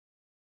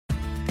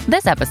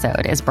This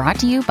episode is brought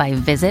to you by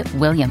Visit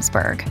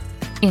Williamsburg.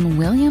 In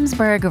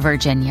Williamsburg,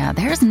 Virginia,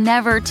 there's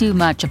never too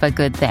much of a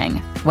good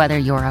thing. Whether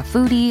you're a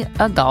foodie,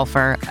 a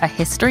golfer, a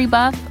history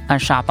buff, a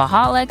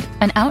shopaholic,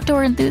 an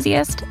outdoor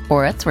enthusiast,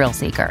 or a thrill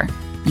seeker,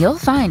 you'll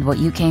find what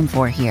you came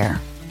for here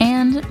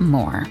and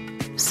more.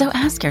 So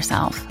ask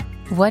yourself,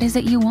 what is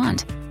it you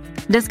want?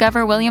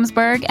 Discover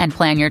Williamsburg and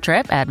plan your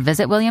trip at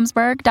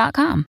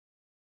visitwilliamsburg.com.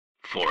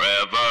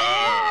 Forever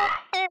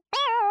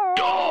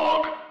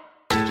Dog.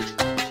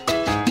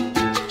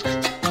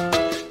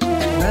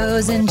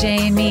 Rose and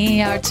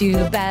Jamie are two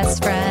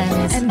best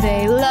friends, and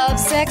they love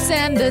Sex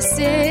and the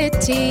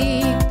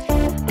City.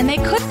 And they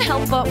couldn't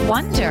help but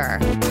wonder,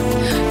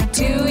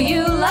 do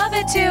you love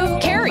it too?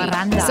 Carrie,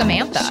 Miranda,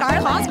 Samantha,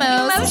 Charlotte,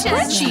 Cosmos,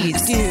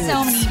 Frenchies, dudes.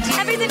 So many dudes.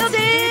 Every single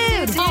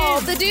dude.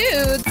 All the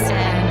dudes.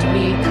 And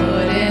we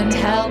couldn't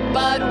help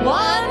but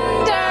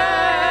wonder.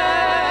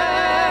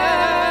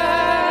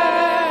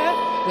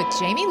 With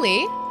Jamie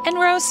Lee And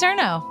Rose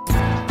Cerno.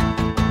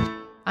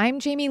 I'm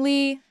Jamie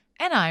Lee.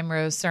 And I'm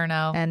Rose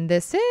Cerno. And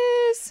this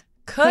is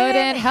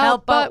Couldn't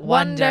Help But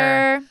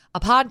Wonder, a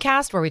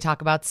podcast where we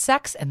talk about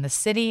sex and the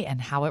city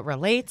and how it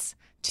relates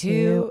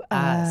to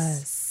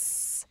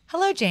us.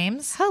 Hello,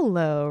 James.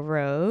 Hello,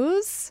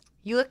 Rose.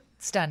 You look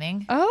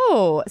stunning.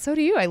 Oh, so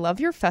do you. I love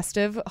your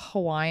festive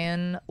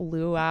Hawaiian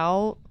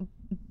luau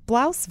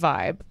blouse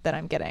vibe that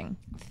I'm getting.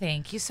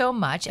 Thank you so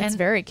much. It's and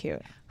very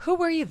cute. who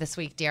were you this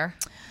week, dear?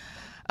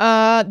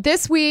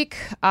 This week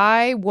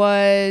I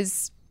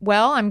was,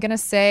 well, I'm going to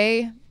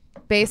say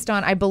based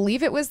on, I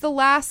believe it was the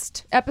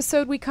last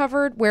episode we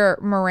covered where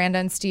Miranda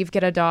and Steve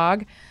get a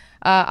dog.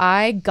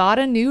 I got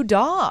a new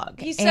dog.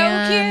 He's so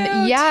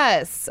cute.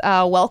 Yes.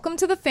 Welcome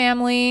to the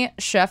family,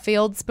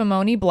 Sheffield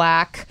Spumoni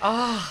Black.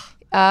 Oh,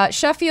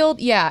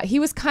 Sheffield, yeah, he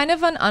was kind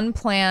of an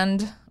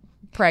unplanned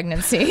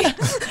pregnancy.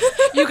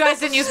 you guys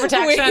didn't use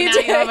protection and now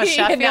you have a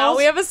Sheffield? Now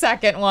we have a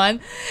second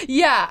one.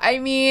 Yeah, I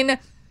mean,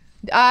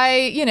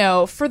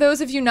 for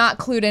those of you not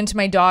clued into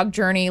my dog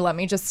journey, let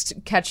me just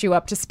catch you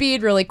up to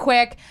speed really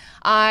quick.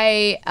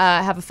 I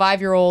have a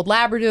 5-year-old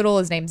Labradoodle.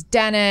 His name's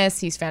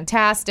Dennis. He's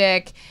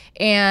fantastic.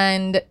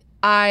 And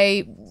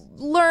I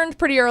learned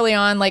pretty early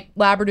on, like,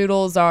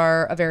 Labradoodles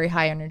are a very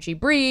high energy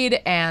breed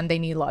and they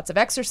need lots of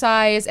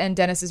exercise. And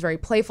Dennis is very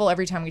playful.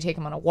 Every time we take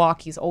him on a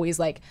walk, he's always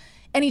like,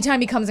 anytime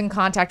he comes in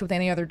contact with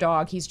any other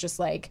dog, he's just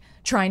like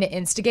trying to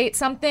instigate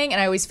something.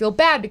 And I always feel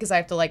bad because I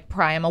have to like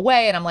pry him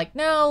away. And I'm like,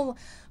 no,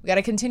 we got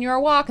to continue our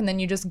walk. And then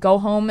you just go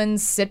home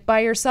and sit by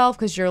yourself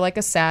because you're like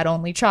a sad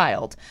only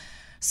child.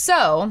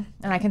 So,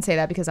 and I can say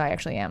that because I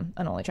actually am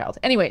an only child.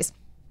 Anyways,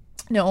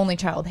 no only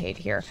child hate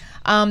here.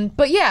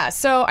 But yeah,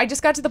 so I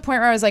just got to the point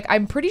where I was like,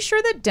 I'm pretty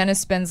sure that Dennis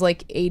spends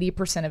like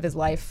 80% of his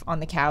life on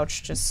the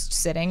couch just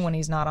sitting when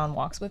he's not on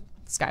walks with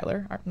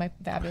Skylar, my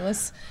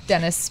fabulous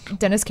Dennis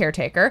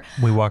caretaker.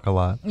 We walk a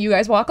lot. You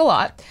guys walk a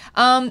lot.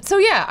 So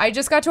yeah, I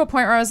just got to a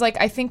point where I was like,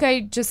 I think I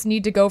just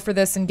need to go for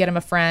this and get him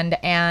a friend.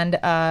 And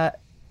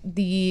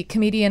the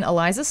comedian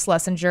Eliza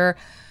Schlesinger,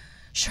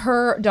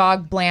 her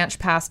dog Blanche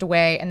passed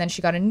away, and then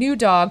she got a new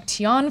dog,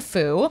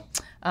 Tianfu,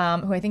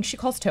 who I think she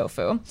calls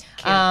Tofu.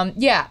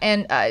 Yeah,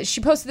 and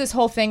she posted this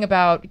whole thing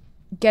about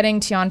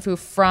getting Tianfu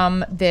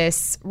from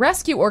this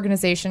rescue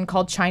organization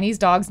called Chinese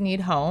Dogs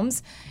Need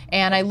Homes.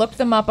 And I looked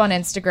them up on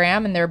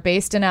Instagram, and they're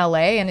based in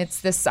LA. And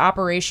it's this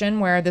operation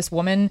where this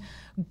woman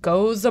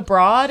goes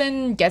abroad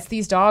and gets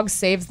these dogs,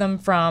 saves them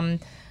from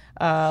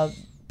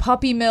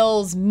puppy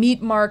mills,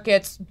 meat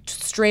markets,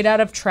 straight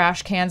out of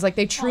trash cans. Like,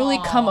 they truly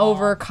come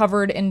over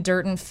covered in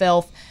dirt and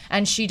filth.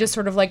 And she just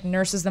sort of like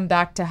nurses them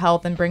back to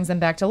health and brings them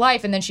back to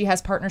life. And then she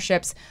has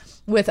partnerships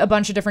with a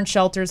bunch of different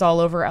shelters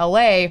all over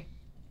LA.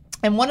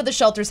 And one of the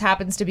shelters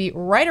happens to be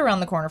right around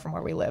the corner from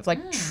where we live,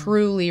 like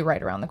truly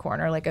right around the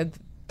corner, like a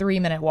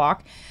 3-minute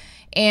walk.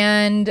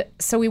 And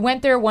so we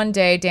went there one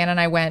day, Dan and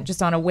I went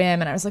just on a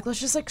whim, and I was like, let's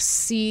just like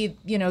see,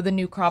 the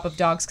new crop of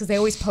dogs, because they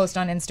always post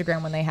on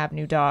Instagram when they have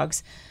new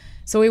dogs.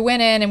 So we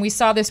went in and we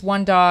saw this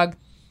one dog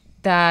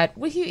that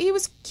he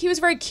was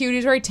very cute. He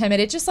was very timid.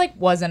 It just like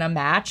wasn't a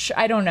match.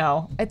 I don't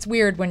know. It's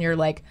weird when you're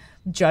like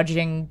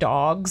judging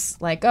dogs,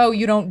 like, oh,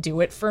 you don't do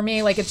it for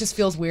me. Like, it just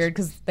feels weird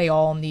because they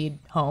all need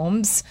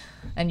homes,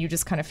 and you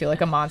just kind of feel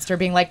like a monster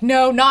being like,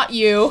 no, not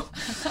you.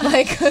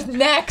 Like,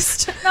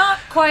 next. Not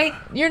quite.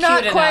 You're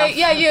not quite. Enough.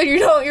 Yeah, you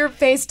don't. Your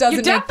face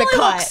doesn't make the cut. You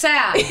definitely look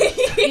sad.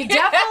 You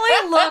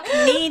definitely look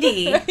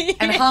needy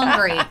and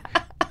hungry.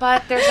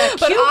 But there's a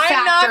cute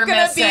I'm not factor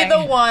gonna missing. be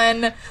the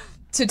one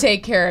to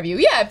take care of you.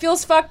 Yeah, it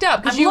feels fucked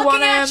up because I'm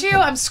looking at you.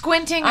 I'm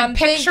squinting. I'm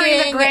picturing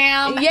the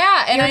gram.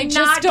 Yeah, and You're I just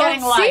not don't getting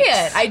see likes.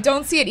 it. I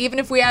don't see it. Even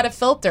if we had a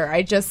filter,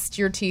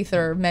 your teeth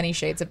are many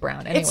shades of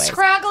brown. Anyways, It's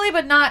scraggly,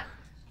 but not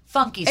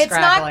funky scraggly.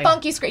 it's not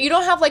funky. You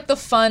don't have like the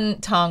fun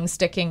tongue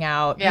sticking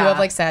out. Yeah. You have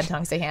like sad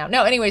tongue sticking out.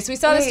 No, anyways, we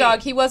saw this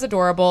dog. He was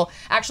adorable.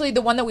 Actually,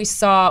 the one that we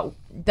saw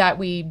that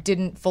we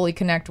didn't fully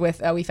connect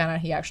with, we found out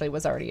he actually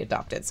was already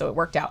adopted, so it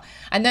worked out.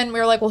 And then we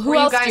were like, well, who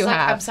else do you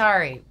have? I'm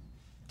sorry.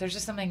 there's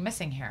just something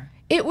missing here.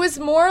 It was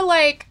more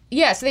like,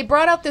 so they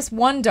brought out this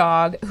one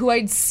dog who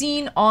I'd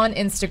seen on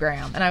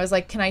Instagram. And I was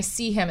like, can I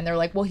see him? And they're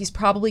like, well, he's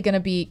probably going to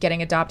be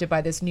getting adopted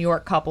by this New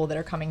York couple that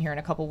are coming here in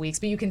a couple weeks.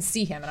 But you can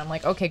see him. And I'm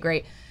like, okay,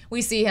 great.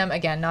 We see him.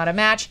 Again, not a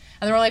match.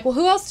 And they were like, well,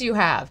 who else do you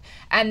have?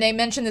 And they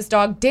mentioned this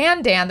dog,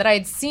 Dan that I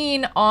had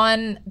seen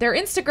on their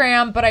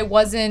Instagram, but I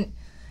wasn't.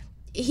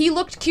 He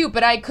looked cute,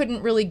 but I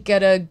couldn't really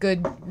get a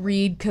good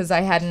read because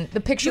I hadn't.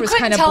 The picture was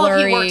kind of blurry. You couldn't tell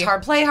if he worked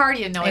hard, play hard.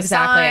 You didn't know his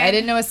sign. Exactly. I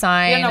didn't know his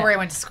sign. You didn't know where he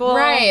went to school.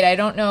 Right. I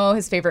don't know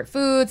his favorite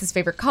foods, his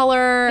favorite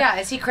color. Yeah.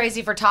 Is he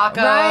crazy for tacos?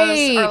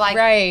 Right. Or like,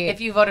 right.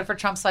 if you voted for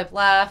Trump, swipe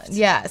left.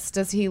 Yes.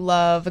 Does he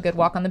love a good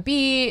walk on the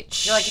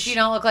beach? You're like, if you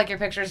don't look like your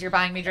pictures, you're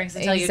buying me drinks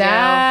until you do.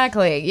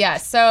 Exactly. Yeah.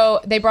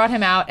 So they brought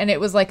him out, and it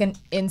was like an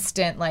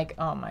instant, like,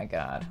 oh my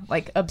God,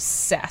 like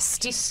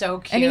obsessed. He's so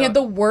cute. And he had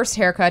the worst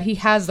haircut. He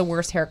has the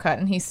worst haircut,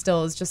 and he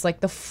still is just like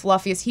the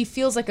fluffiest. He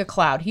feels like a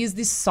cloud. He's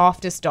the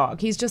softest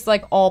dog. He's just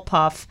like all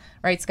puff.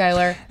 Right,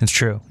 Skylar? It's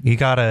true. You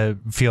gotta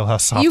feel how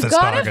soft You this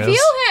dog gotta is.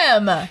 feel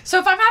him. So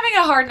if I'm having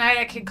a hard night,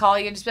 I can call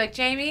you and just be like,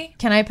 Jamie,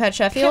 Can I pet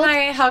Sheffield? can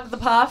I hug the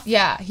puff?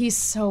 Yeah, he's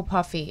so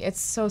puffy.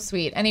 It's so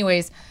sweet.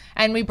 Anyways,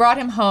 and we brought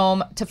him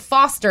home to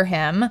foster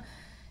him.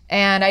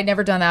 And I'd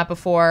never done that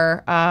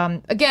before.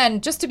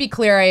 Again, just to be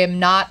clear, I am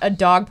not a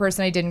dog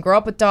person. I didn't grow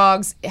up with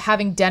dogs.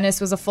 Having Dennis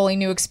was a fully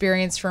new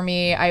experience for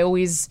me.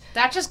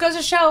 That just goes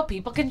to show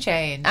people can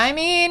change. I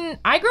mean,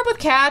 I grew up with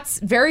cats.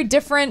 Very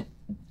different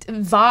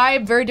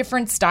vibe, very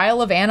different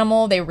style of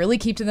animal. They really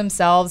keep to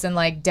themselves. And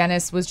like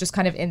Dennis was just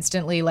kind of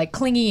instantly like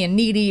clingy and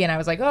needy. And I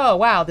was like, oh,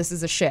 wow, this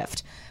is a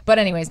shift. But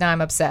anyways, now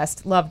I'm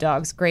obsessed. Love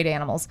dogs. Great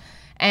animals.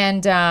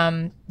 And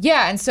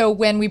and so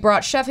when we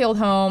brought Sheffield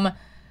home,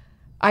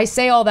 I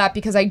say all that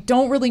because I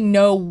don't really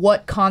know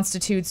what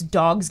constitutes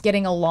dogs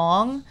getting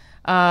along.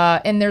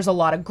 And there's a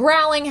lot of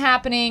growling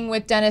happening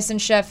with Dennis and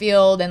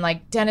Sheffield. And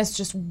like Dennis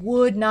just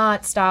would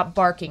not stop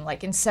barking,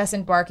 like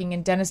incessant barking.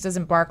 And Dennis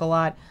doesn't bark a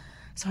lot.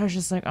 So I was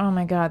just like, oh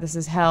my God, this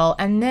is hell.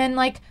 And then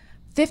like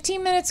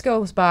 15 minutes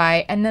goes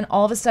by. And then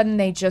all of a sudden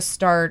they just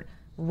start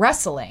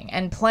wrestling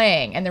and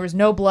playing, and there was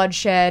no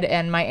bloodshed.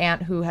 And my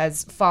aunt, who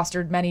has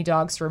fostered many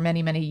dogs for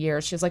many, many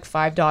years, she has like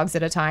 5 dogs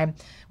at a time,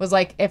 was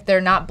like, if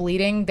they're not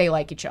bleeding, they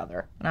like each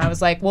other. And I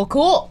was like, well,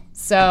 cool.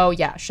 So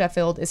yeah,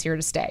 Sheffield is here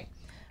to stay.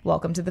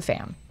 Welcome to the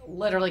fam.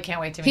 Literally can't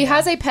wait to meet He him.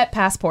 has a pet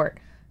passport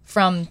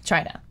from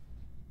China.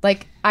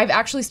 Like, I've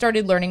actually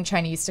started learning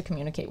Chinese to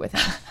communicate with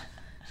him.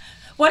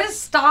 What is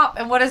stop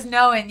and what is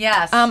no and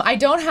yes? I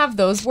don't have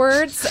those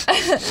words.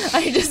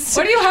 I just.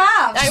 What do you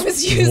have? I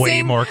was using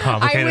Way more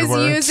complicated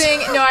words.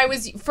 I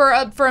was for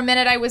a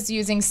minute. I was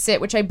using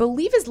sit, which I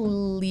believe is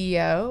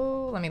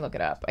Leo. Let me look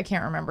it up. I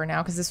can't remember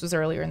now because this was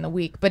earlier in the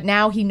week. But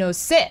now he knows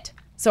sit,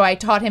 so I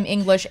taught him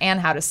English and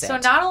how to sit. So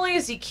not only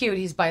is he cute,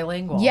 he's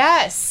bilingual.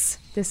 Yes,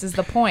 this is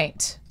the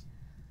point.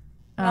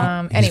 He's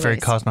Anyways. very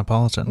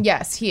cosmopolitan.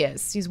 Yes, he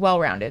is. He's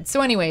well-rounded. So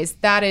anyways,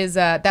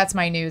 that's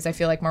my news. I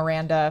feel like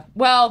Miranda,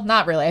 well,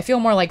 not really. I feel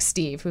more like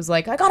Steve, who's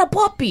like, I got a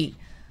puppy.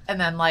 And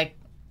then like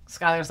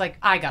Skylar's like,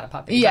 I got a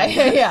puppy.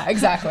 Yeah,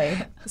 exactly.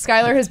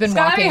 Skylar has been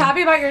Skylar, walking. are you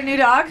happy about your new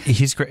dog?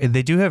 He's great.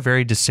 They do have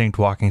very distinct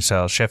walking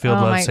styles. Sheffield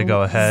loves to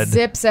go ahead.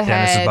 Zips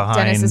ahead.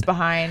 Dennis is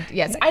behind.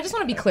 Yes, I just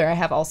want to be clear. I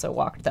have also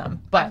walked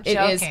them, but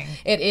it's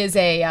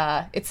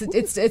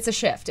a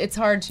shift. It's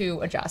hard to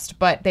adjust,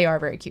 but they are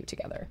very cute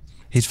together.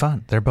 He's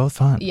fun. They're both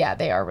fun. Yeah,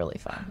 they are really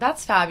fun.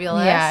 That's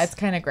fabulous. Yeah, it's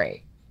kind of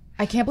great.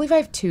 I can't believe I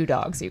have 2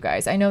 dogs, you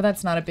guys. I know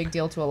that's not a big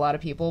deal to a lot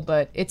of people,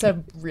 but it's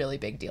a really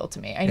big deal to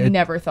me. I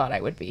never thought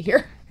I would be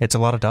here. It's a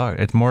lot of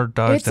dogs. It's more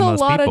dogs It's than a most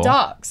lot people. of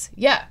dogs.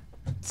 Yeah.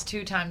 It's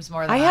 2 times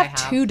more than I I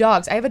have 2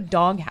 dogs. I have a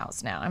dog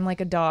house now. I'm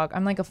like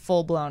a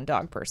full-blown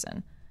dog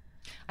person.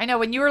 I know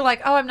when you were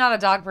like, oh, I'm not a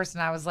dog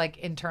person, I was like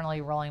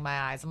internally rolling my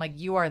eyes. I'm like,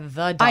 you are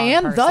the dog I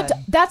am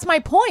person. that's my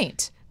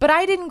point. But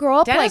I didn't grow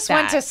up Dennis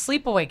like that. went to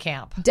sleepaway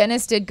camp.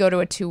 Dennis did go to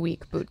a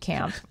 2-week boot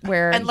camp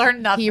where And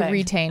learned nothing. He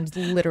retained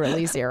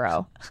literally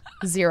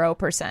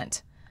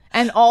 0%.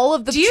 And all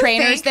of the Do you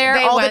trainers think there,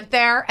 they all went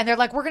there and they're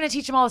like, we're going to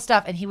teach him all this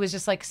stuff. And he was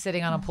just like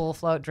sitting on a pool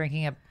float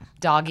drinking a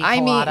doggy I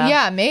mean, colada.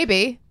 yeah,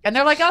 maybe. And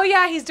they're like, oh,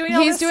 yeah, he's doing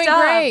all He's this doing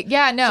stuff. great.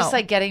 Yeah, no. Just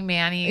like getting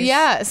Manny's.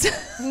 Yes.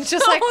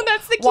 Just like, oh,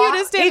 that's the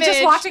cutest image. He's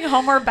just watching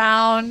Homeward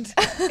Bound.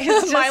 It's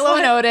just Milo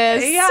and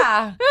Otis.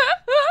 Yeah.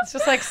 It's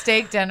just like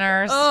steak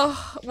dinners.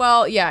 Oh,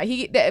 well, yeah.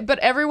 But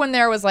everyone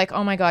there was like,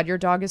 oh my God, your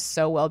dog is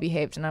so well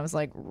behaved. And I was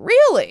like,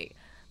 really?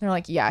 They're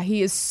like, yeah,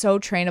 he is so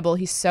trainable.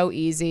 He's so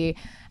easy.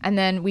 And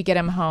then we get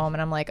him home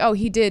and I'm like, oh,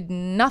 he did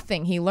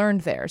nothing. He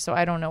learned there. So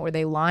I don't know. Were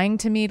they lying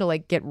to me to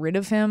like get rid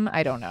of him?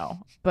 I don't know.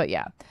 But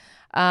yeah.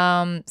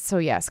 So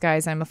yes,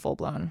 guys, I'm a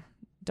full-blown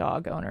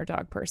dog owner,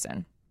 dog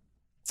person.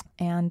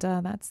 And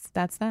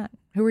that's that.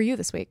 Who are you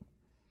this week?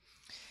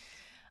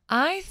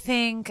 I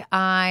think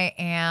I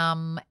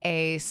am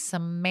a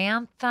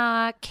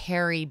Samantha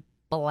Carrie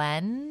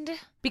blend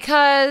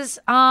because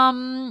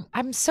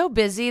I'm so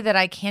busy that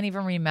I can't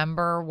even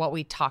remember what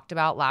we talked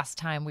about last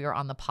time we were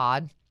on the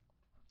pod.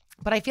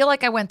 But I feel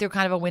like I went through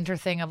kind of a winter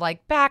thing of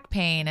like back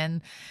pain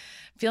and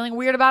feeling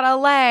weird about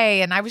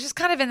LA. And I was just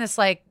kind of in this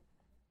like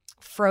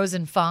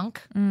frozen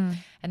funk.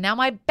 And now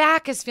my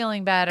back is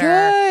feeling better.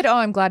 Good. Oh,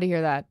 I'm glad to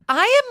hear that.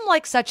 I am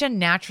like such a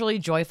naturally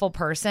joyful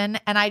person.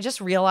 And I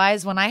just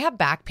realized when I have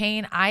back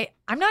pain,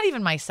 I'm not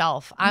even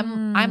myself.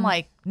 I'm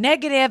like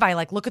negative. I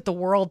like look at the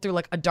world through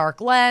like a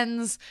dark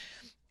lens.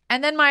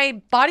 And then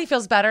my body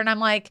feels better. And I'm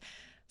like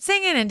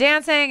singing and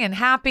dancing and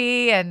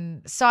happy.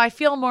 And so I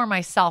feel more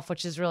myself,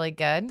 which is really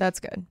good. That's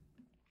good.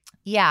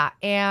 Yeah.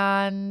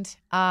 And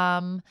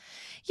I'm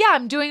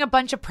doing a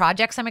bunch of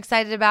projects I'm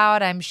excited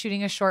about. I'm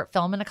shooting a short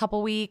film in a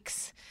couple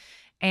weeks.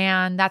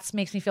 And that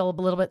makes me feel a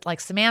little bit like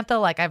Samantha.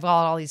 Like I've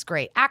got all these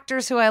great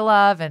actors who I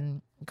love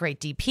and great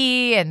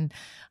DP. And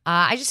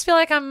I just feel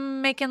like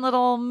I'm making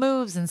little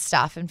moves and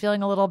stuff and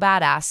feeling a little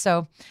badass.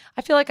 So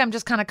I feel like I'm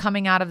just kind of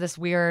coming out of this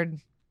weird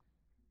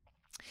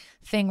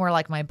thing where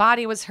like my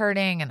body was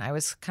hurting and I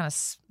was kind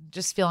of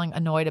just feeling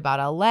annoyed about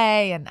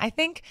LA. And I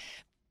think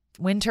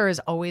winter is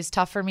always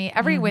tough for me.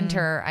 Every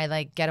winter I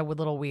like get a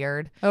little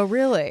weird. Oh,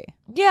 really?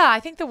 Yeah, I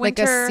think the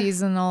winter. Like a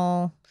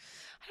seasonal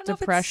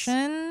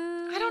depression?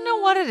 I don't know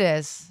what it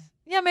is.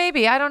 Yeah,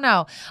 maybe. I don't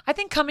know. I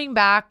think coming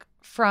back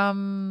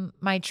from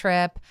my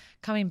trip,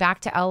 coming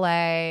back to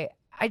LA,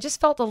 I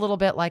just felt a little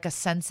bit like a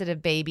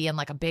sensitive baby in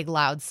like a big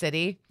loud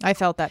city. I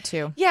felt that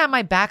too. Yeah,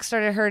 my back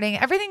started hurting.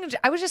 Everything,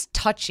 I was just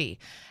touchy.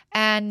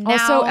 And now,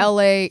 also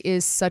LA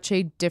is such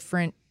a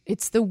different,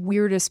 it's the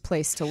weirdest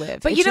place to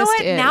live. But you know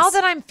what? Now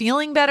that I'm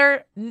feeling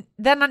better,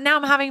 then now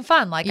I'm having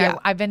fun. Like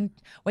I've been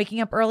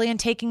waking up early and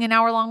taking an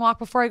hour-long walk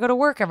before I go to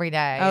work every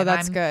day. Oh,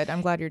 that's good.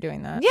 I'm glad you're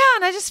doing that. Yeah,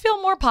 and I just feel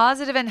more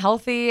positive and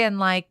healthy and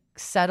like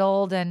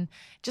settled, and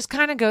just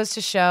kind of goes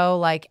to show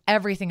like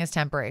everything is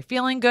temporary.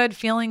 Feeling good,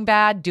 feeling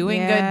bad,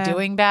 doing good,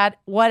 doing bad.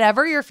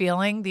 Whatever you're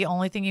feeling, the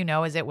only thing you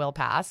know is it will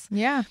pass.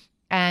 Yeah.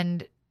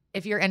 And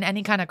if you're in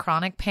any kind of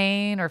chronic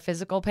pain or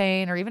physical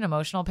pain or even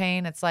emotional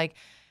pain, it's like,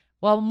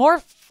 well,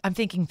 I'm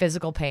thinking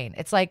physical pain.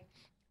 It's like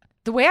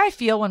the way I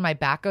feel when my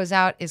back goes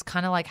out is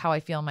kind of like how I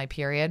feel in my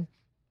period.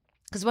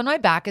 Because when my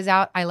back is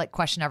out, I like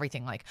question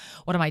everything. Like,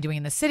 what am I doing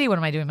in the city? What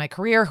am I doing in my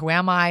career? Who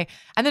am I?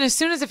 And then as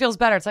soon as it feels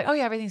better, it's like, oh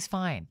yeah, everything's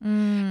fine.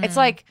 It's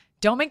like,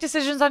 don't make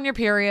decisions on your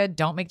period.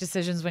 Don't make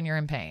decisions when you're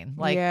in pain.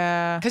 Like,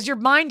 because your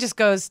mind just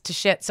goes to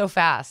shit so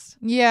fast.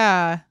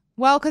 Yeah.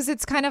 Well, because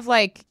it's kind of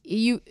like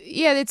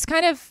it's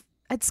kind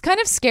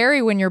of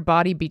scary when your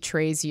body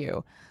betrays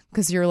you,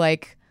 because you're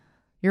like,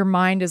 your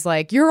mind is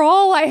like, you're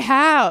all I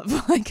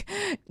have. Like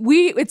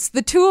it's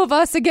the two of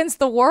us against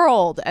the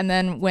world. And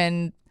then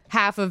when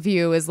half of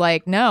you is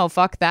like, no,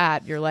 fuck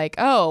that, you're like,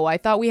 oh, I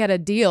thought we had a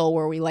deal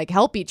where we like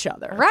help each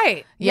other.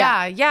 Right.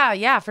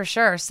 Yeah, for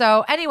sure.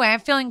 So anyway, I'm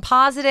feeling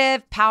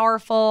positive,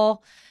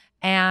 powerful,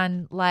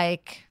 and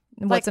like.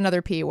 What's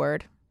another P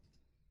word?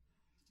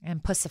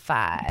 And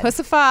pussified.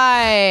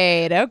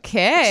 Pussified.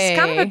 Okay. It's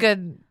kind of a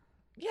good.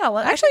 Yeah,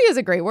 actually is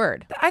a great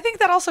word. I think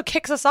that also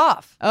kicks us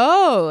off.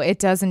 Oh, it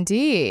does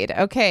indeed.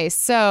 Okay,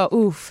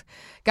 so,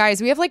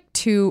 guys, we have like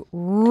 2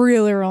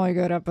 really, really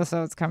good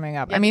episodes coming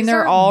up. Yeah, I mean,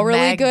 they're all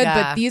really good,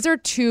 but these are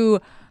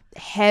 2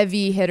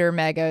 heavy hitter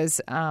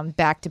megas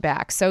back to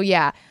back. So,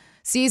 yeah,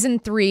 season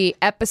 3,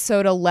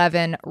 episode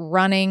 11,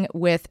 Running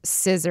with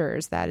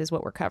Scissors. That is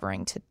what we're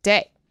covering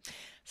today.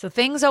 So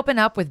things open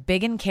up with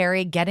Big and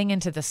Carrie getting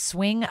into the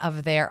swing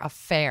of their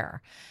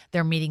affair.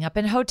 They're meeting up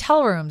in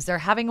hotel rooms. They're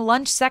having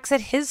lunch sex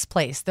at his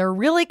place. They're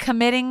really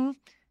committing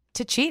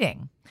to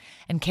cheating.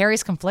 And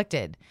Carrie's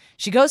conflicted.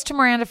 She goes to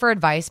Miranda for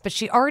advice, but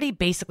she already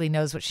basically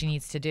knows what she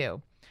needs to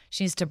do.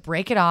 She needs to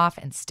break it off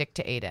and stick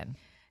to Aiden.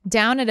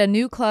 Down at a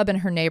new club in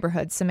her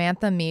neighborhood,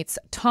 Samantha meets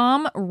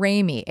Tom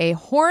Ramey, a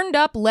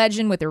horned-up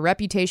legend with a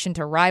reputation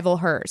to rival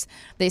hers.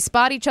 They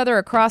spot each other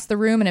across the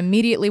room and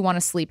immediately want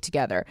to sleep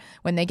together.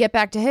 When they get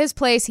back to his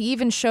place, he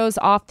even shows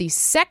off the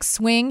sex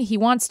swing he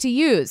wants to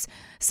use.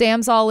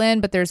 Sam's all in,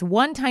 but there's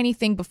one tiny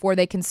thing before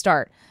they can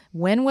start.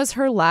 When was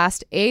her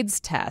last AIDS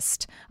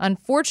test?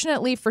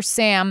 Unfortunately for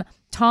Sam,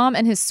 Tom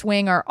and his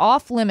swing are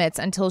off limits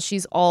until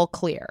she's all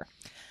clear.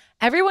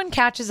 Everyone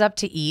catches up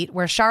to eat,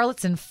 where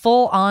Charlotte's in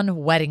full-on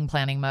wedding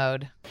planning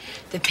mode.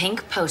 The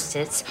pink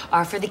Post-its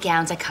are for the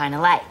gowns I kind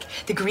of like.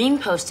 The green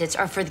Post-its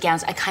are for the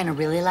gowns I kind of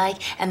really like.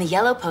 And the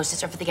yellow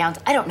Post-its are for the gowns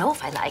I don't know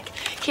if I like.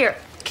 Here,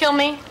 kill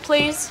me,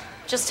 please.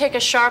 Just take a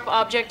sharp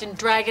object and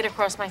drag it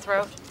across my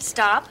throat.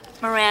 Stop.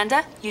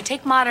 Miranda, you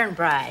take Modern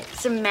Bride.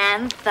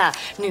 Samantha,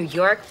 New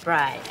York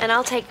Bride. And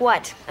I'll take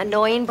what?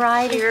 Annoying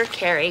Bride? Here,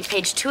 Carrie,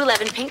 page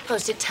 211, pink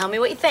Post-it. Tell me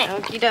what you think.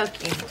 Okie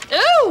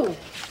dokie. Ooh!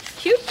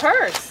 Cute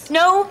purse.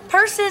 No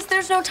purses.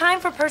 There's no time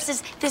for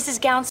purses. This is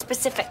gown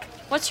specific.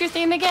 What's your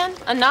theme again?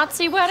 A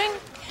Nazi wedding?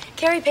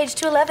 Carrie, page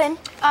 211.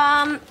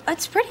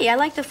 It's pretty. I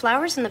like the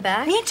flowers in the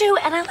back. Me too,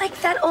 and I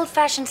like that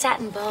old-fashioned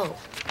satin bow.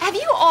 Have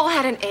you all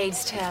had an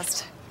AIDS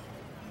test?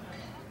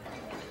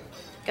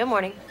 Good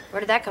morning. Where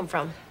did that come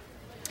from?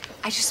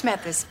 I just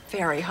met this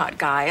very hot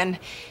guy, and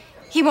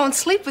he won't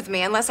sleep with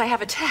me unless I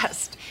have a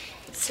test.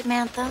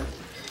 Samantha,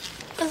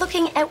 we're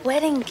looking at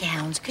wedding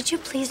gowns. Could you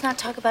please not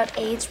talk about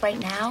AIDS right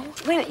now?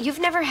 Wait a minute, you've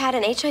never had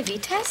an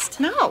HIV test?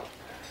 No.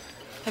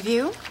 Have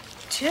you?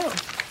 2.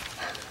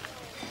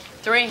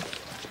 3.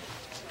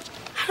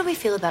 How do we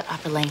feel about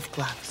upper-length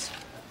gloves?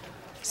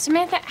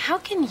 Samantha, how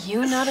can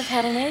you not have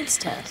had an AIDS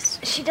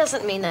test? She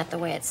doesn't mean that the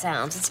way it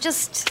sounds. It's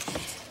just...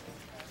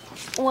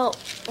 Well,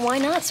 why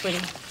not, sweetie?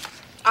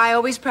 I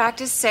always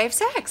practice safe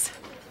sex.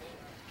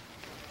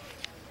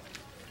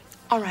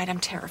 All right, I'm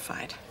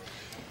terrified.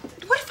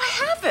 What if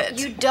I have it?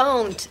 You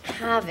don't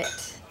have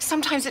it.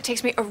 Sometimes it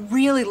takes me a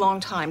really long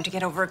time to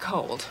get over a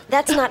cold.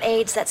 That's not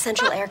AIDS, that's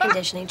central air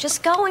conditioning.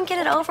 Just go and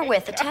get it over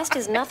with. The test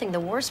is nothing.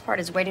 The worst part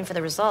is waiting for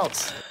the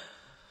results.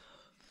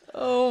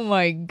 Oh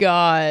my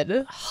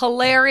God.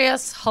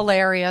 Hilarious,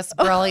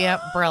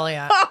 brilliant.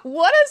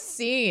 What a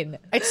scene.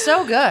 It's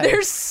so good.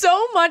 There's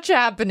so much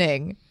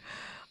happening.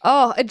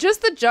 Oh,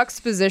 just the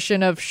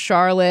juxtaposition of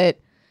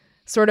Charlotte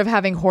sort of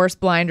having horse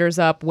blinders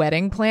up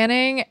wedding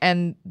planning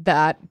and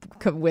that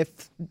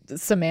with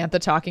Samantha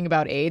talking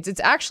about AIDS.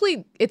 It's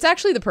actually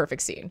the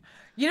perfect scene.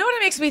 You know what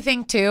it makes me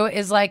think too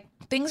is like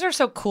things are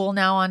so cool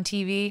now on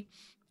TV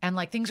and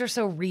like things are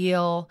so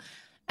real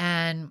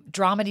and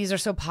dramedies are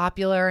so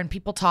popular and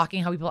people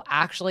talking how people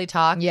actually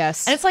talk.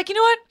 Yes. And it's like, you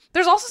know what?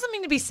 There's also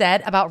something to be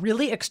said about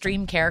really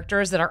extreme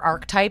characters that are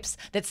archetypes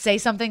that say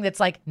something that's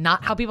like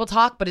not how people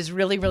talk, but is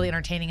really, really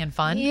entertaining and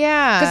fun.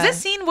 Yeah. Because this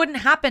scene wouldn't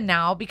happen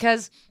now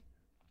because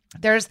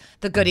there's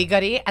the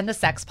goody-goody and the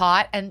sex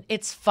pot, and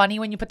it's funny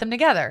when you put them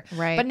together.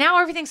 Right. But now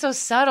everything's so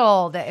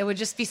subtle that it would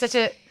just be such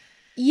a...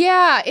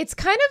 Yeah, it's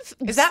kind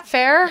of... Is that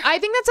fair? I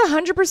think that's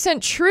 100%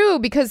 true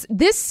because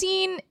this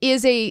scene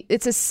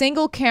it's a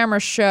single camera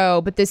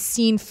show, but this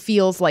scene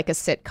feels like a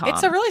sitcom.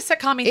 It's a really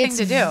sitcom-y thing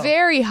to do. It's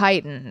very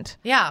heightened.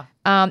 Yeah.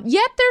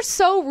 Yet they're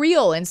so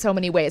real in so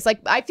many ways. Like,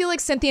 I feel like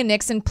Cynthia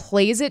Nixon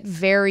plays it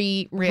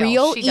very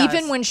real She does.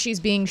 even when she's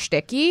being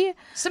shticky.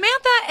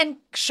 Samantha and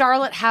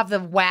Charlotte have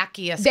the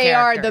wackiest They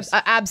characters.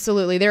 are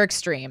absolutely, they're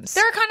extremes.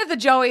 They're kind of the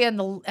Joey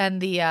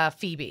and the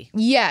Phoebe.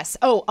 Yes.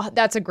 Oh,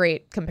 that's a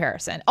great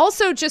comparison.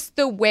 Also, just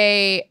the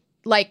way,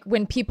 like,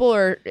 when people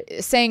are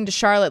saying to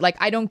Charlotte, like,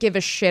 I don't give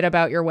a shit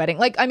about your wedding.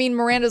 Like, I mean,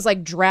 Miranda's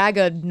like, drag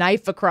a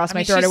knife across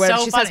my throat she's or whatever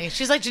so she funny. says.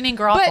 She's like Janine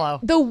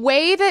Garofalo. But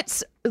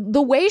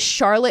the way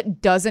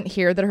Charlotte doesn't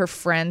hear that her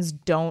friends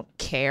don't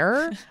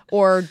care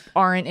or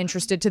aren't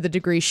interested to the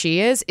degree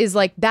she is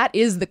like, that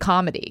is the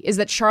comedy, is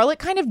that Charlotte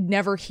kind of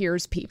never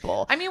hears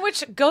people. I mean,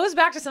 which goes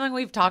back to something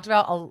we've talked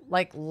about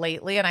like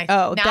lately. And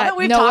now that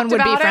we've no one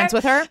would be friends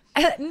with her.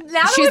 Now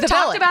that She's we've the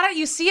talked villain. about it,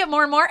 you see it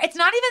more and more. It's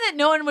not even that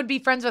no one would be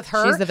friends with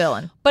her. She's the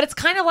villain. But it's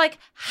kind of like,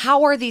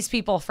 how are these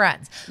people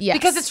friends? Yes.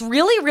 Because it's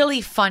really,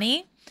 really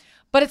funny.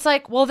 But it's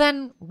like, well,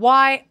 then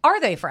why are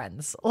they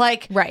friends?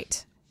 Like,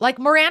 Right. Like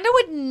Miranda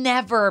would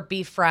never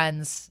be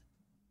friends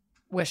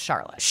with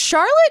Charlotte.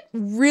 Charlotte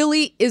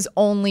really is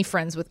only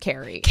friends with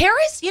Carrie.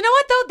 Carrie's, you know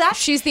what though?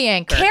 She's the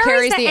anchor.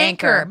 Carrie's the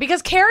anchor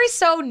because Carrie's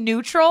so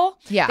neutral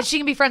that she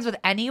can be friends with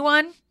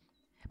anyone.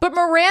 But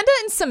Miranda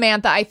and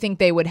Samantha, I think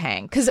they would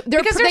hang because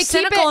they're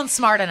cynical and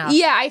smart enough.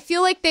 Yeah, I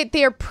feel like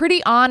they are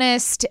pretty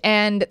honest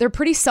and they're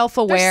pretty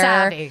self-aware. They're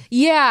savvy.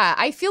 Yeah,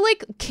 I feel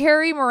like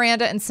Carrie,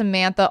 Miranda, and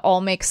Samantha all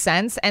make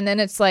sense, and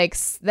then it's like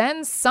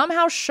then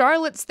somehow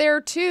Charlotte's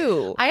there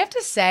too. I have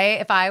to say,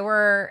 if I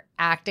were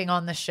acting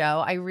on the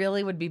show, I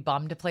really would be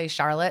bummed to play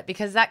Charlotte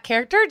because that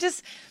character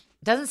just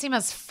doesn't seem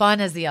as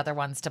fun as the other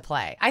ones to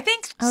play. I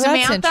think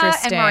Samantha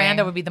and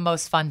Miranda would be the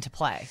most fun to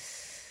play.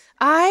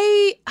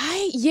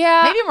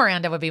 Yeah. Maybe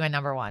Miranda would be my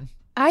number one.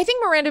 I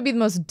think Miranda would be the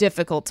most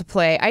difficult to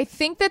play. I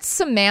think that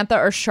Samantha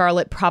or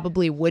Charlotte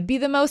probably would be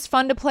the most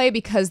fun to play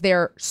because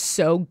they're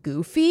so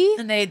goofy.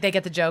 And they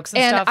get the jokes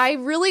and stuff.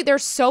 And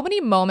there's so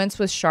many moments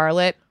with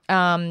Charlotte,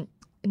 not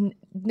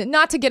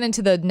to get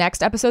into the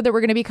next episode that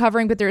we're going to be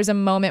covering, but there is a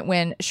moment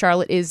when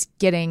Charlotte is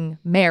getting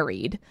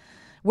married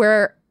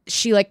where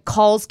she like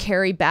calls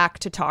Carrie back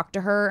to talk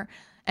to her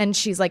and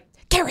she's like,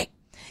 Carrie,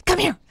 come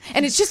here.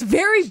 And it's just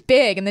very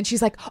big. And then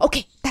she's like,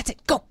 okay, that's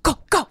it. Go, go,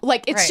 go.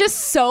 Like, it's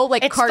just so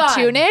like it's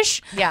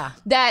cartoonish. Fun. Yeah.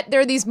 That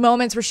there are these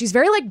moments where she's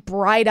very like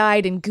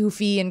bright-eyed and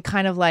goofy and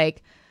kind of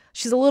like,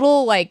 she's a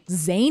little like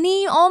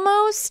zany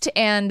almost.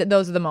 And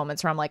those are the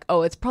moments where I'm like,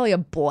 oh, it's probably a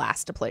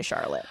blast to play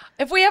Charlotte.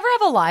 If we ever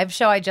have a live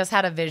show, I just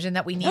had a vision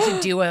that we need to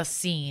do a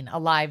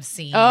live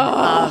scene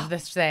of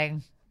this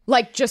thing.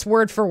 Like just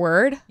word for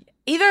word?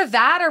 Either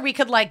that or we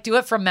could like do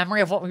it from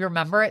memory of what we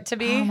remember it to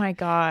be. Oh my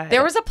God.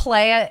 There was a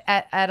play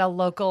at a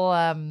local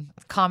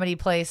comedy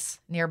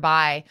place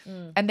nearby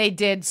and they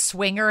did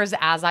Swingers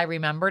as I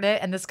remembered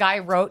it. And this guy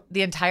wrote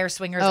the entire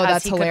Swingers as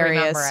that's he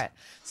hilarious. could remember it.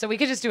 So we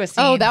could just do a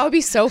scene. Oh, that would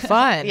be so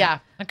fun. Yeah.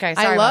 Okay.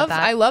 Sorry about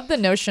that. I love the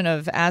notion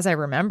of as I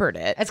remembered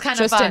it. It's kind of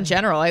just fun. in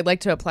general. I'd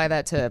like to apply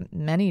that to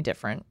many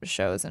different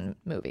shows and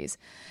movies.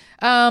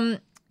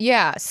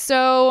 Yeah.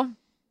 So,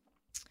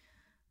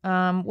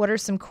 what are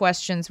some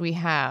questions we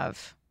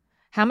have?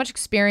 How much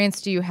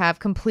experience do you have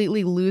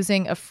completely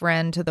losing a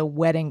friend to the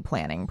wedding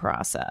planning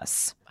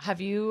process? Have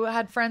you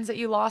had friends that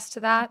you lost to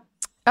that?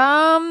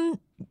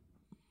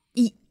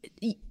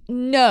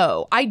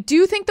 No. I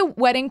do think the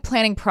wedding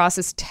planning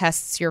process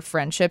tests your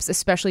friendships,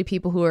 especially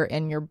people who are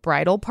in your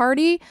bridal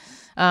party.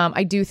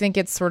 I do think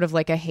it's sort of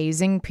like a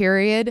hazing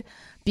period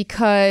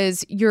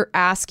because you're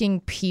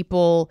asking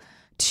people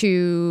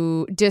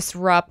to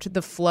disrupt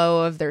the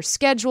flow of their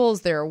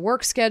schedules, their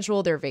work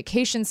schedule, their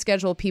vacation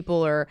schedule.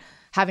 People are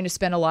having to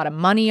spend a lot of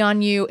money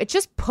on you. It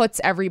just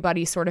puts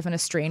everybody sort of in a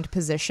strained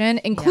position,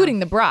 including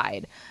the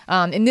bride.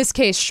 In this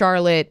case,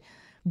 Charlotte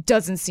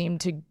doesn't seem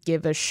to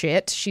give a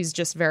shit. She's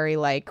just very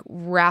like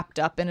wrapped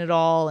up in it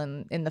all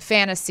and in the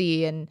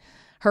fantasy, and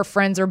her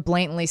friends are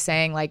blatantly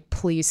saying like,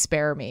 please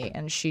spare me,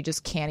 and she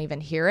just can't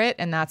even hear it.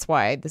 And that's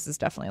why this is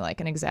definitely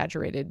like an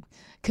exaggerated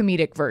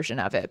comedic version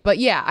of it. But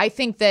yeah, I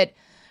think that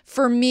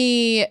for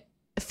me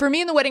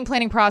in the wedding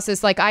planning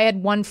process, like I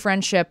had one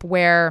friendship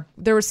where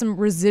there was some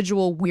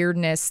residual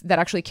weirdness that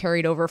actually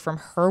carried over from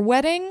her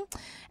wedding.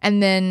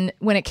 And then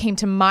when it came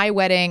to my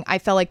wedding, I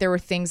felt like there were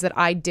things that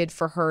I did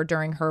for her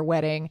during her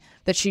wedding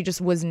that she just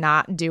was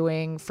not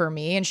doing for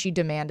me. And she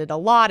demanded a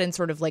lot and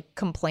sort of like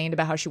complained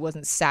about how she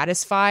wasn't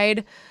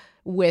satisfied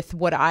with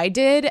what I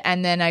did.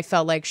 And then I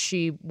felt like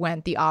she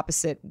went the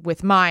opposite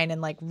with mine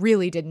and like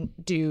really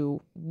didn't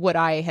do what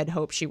I had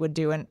hoped she would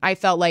do. And I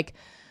felt like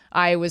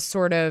I was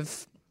sort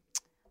of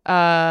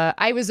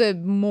I was a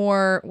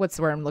more, what's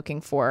the word I'm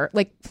looking for?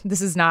 Like,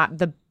 this is not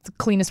the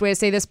cleanest way to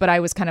say this, but I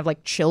was kind of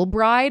like chill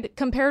bride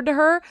compared to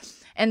her.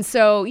 And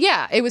so,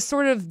 yeah, it was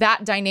sort of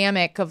that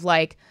dynamic of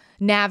like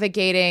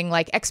navigating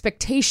like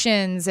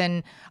expectations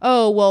and,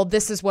 oh, well,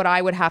 this is what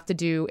I would have to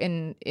do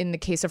in the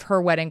case of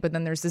her wedding. But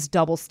then there's this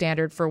double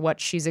standard for what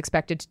she's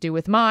expected to do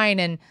with mine.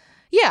 And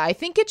yeah, I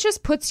think it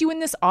just puts you in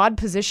this odd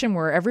position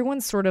where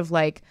everyone's sort of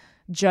like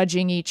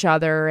judging each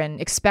other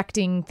and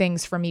expecting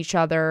things from each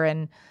other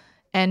and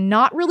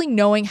not really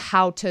knowing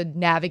how to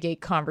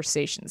navigate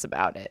conversations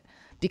about it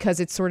because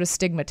it's sort of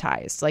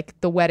stigmatized. Like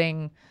the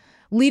wedding,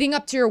 leading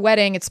up to your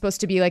wedding, it's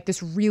supposed to be like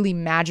this really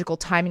magical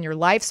time in your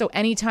life. So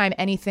anytime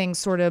anything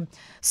sort of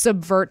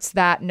subverts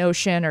that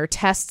notion or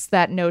tests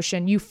that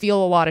notion, you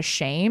feel a lot of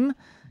shame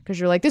because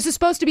you're like, this is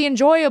supposed to be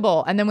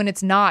enjoyable. And then when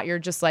it's not, you're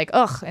just like,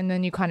 ugh, and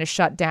then you kind of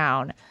shut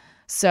down.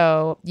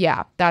 So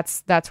yeah,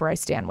 that's where I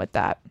stand with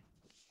that.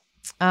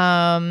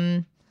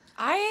 I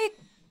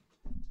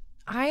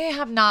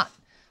have not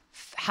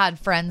had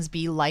friends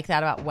be like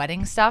that about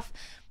wedding stuff.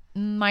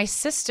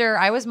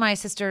 I was my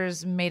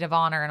sister's maid of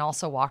honor and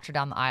also walked her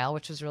down the aisle,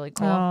 which was really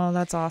cool. Oh,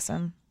 that's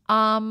awesome.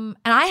 And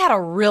I had a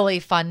really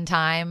fun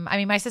time. I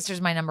mean, my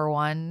sister's my number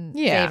one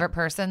favorite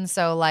person.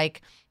 So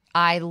like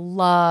I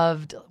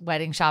loved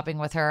wedding shopping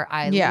with her.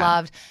 I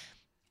loved,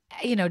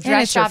 dress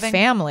and it's shopping. Your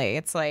family.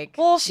 It's like,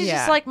 well, she's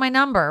just like my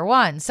number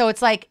one. So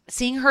it's like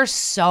seeing her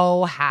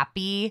so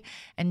happy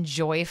and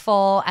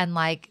joyful, and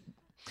like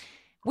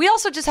we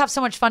also just have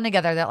so much fun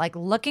together that like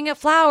looking at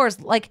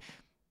flowers, like,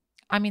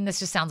 I mean, this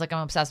just sounds like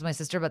I'm obsessed with my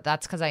sister, but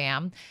that's because I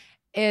am.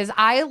 Is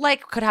I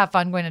like could have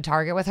fun going to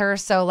Target with her.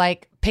 So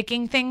like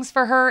picking things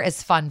for her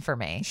is fun for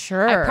me.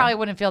 Sure. I probably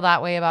wouldn't feel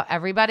that way about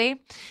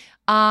everybody.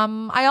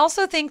 I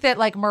also think that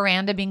like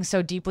Miranda being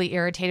so deeply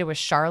irritated with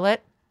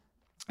Charlotte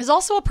is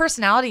also a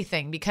personality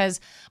thing, because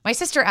my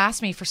sister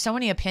asked me for so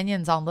many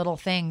opinions on little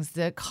things,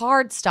 the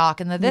card stock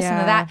and the this and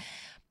the that.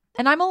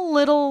 And I'm a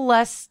little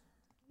less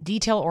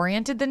detail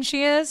oriented than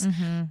she is.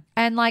 Mm-hmm.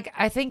 And like,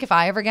 I think if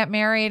I ever get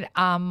married,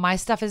 my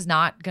stuff is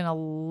not going to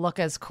look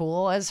as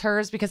cool as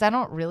hers because I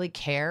don't really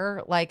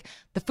care. Like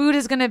the food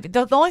is going to,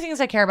 the only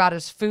things I care about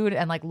is food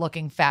and like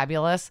looking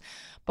fabulous.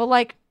 But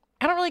like,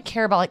 I don't really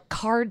care about like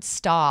card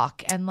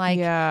stock and like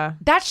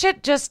that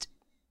shit. Just,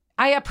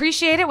 I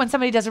appreciate it when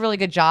somebody does a really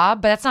good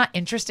job, but that's not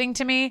interesting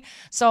to me.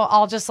 So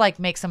I'll just like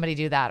make somebody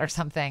do that or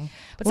something.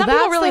 But some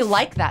people really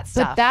like that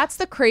stuff. But that's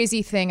the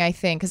crazy thing, I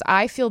think, because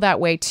I feel that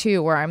way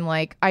too, where I'm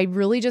like, I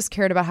really just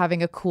cared about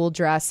having a cool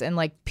dress and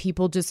like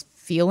people just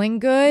feeling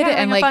good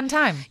and like a fun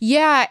time.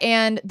 Yeah.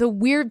 And the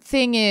weird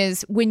thing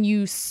is when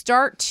you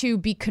start to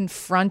be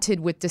confronted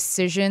with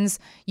decisions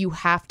you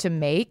have to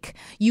make,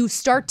 you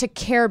start to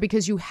care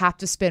because you have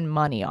to spend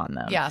money on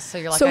them. Yeah. So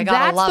you're like, I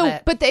gotta love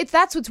it. But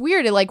that's what's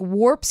weird. It like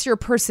warps your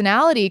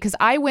personality, because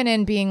I went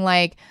in being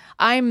like,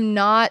 I'm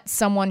not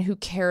someone who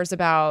cares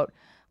about,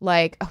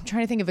 like, I'm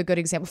trying to think of a good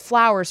example.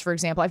 Flowers, for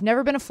example. I've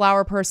never been a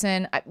flower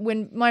person.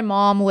 When my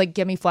mom will like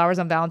give me flowers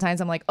on Valentine's,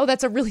 I'm like, oh,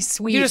 that's a really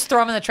sweet. You just throw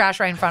them in the trash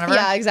right in front of her.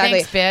 Yeah,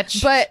 exactly. Thanks,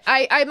 bitch. But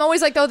I'm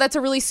always like, oh, that's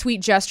a really sweet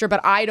gesture.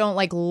 But I don't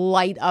like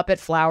light up at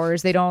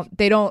flowers. They don't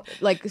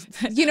like,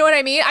 you know what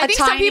I mean? I think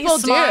some people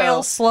smile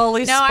do.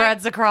 slowly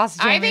spreads across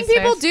Jamie's I think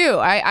people face. do.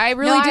 I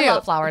really do. I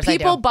love flowers.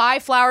 People buy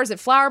flowers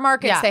at flower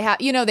markets. Yeah. They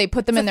have, they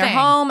put them in their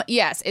home.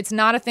 Yes, it's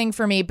not a thing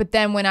for me. But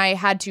then when I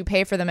had to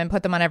pay for them and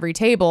put them on every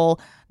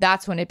table,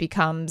 that's when it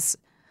becomes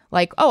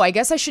like, oh, I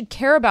guess I should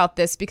care about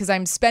this because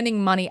I'm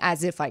spending money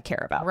as if I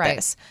care about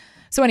this.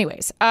 So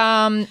anyways,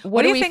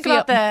 what do you think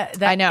about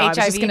the I know, HIV I was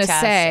just gonna test,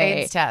 say,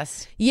 AIDS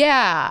test?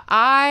 Yeah,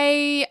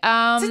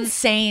 it's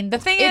insane. The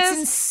thing it's is,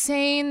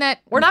 insane that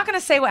we're not going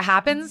to say what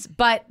happens,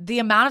 but the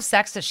amount of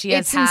sex that she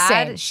has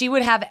had, she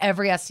would have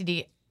every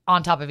STD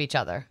on top of each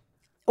other.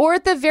 Or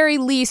at the very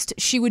least,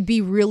 she would be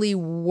really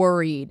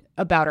worried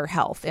about her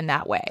health in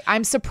that way.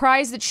 I'm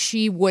surprised that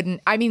she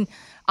wouldn't. I mean,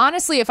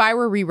 Honestly, if I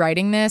were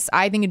rewriting this,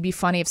 I think it'd be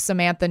funny if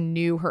Samantha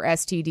knew her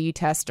STD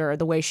tester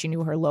the way she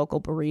knew her local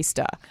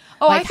barista.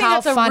 Oh, I think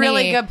that's a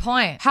really good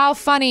point. How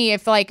funny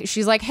if like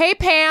she's like, "Hey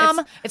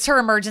Pam," it's her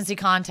emergency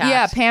contact.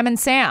 Yeah, Pam and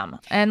Sam,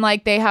 and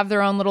like they have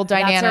their own little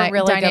dynamic,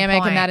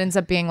 and that ends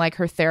up being like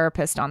her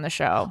therapist on the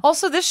show.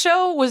 Also, this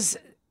show was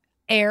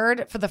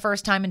aired for the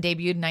first time and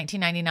debuted in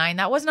 1999.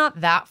 That was not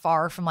that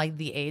far from like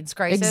the AIDS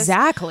crisis.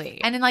 Exactly.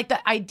 And in like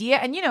the idea,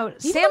 and you know,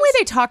 even the way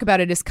they talk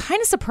about it is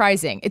kind of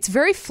surprising. It's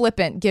very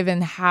flippant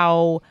given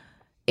how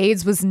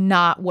AIDS was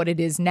not what it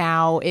is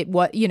now. It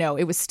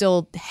was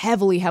still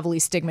heavily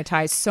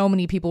stigmatized. So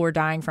many people were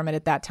dying from it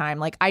at that time.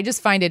 Like, I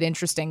just find it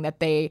interesting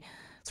that they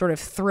sort of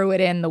threw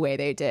it in the way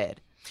they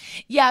did.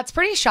 Yeah, it's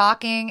pretty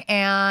shocking.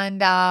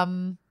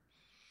 And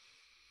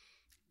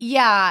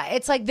yeah,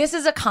 it's like, this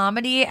is a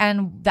comedy,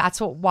 and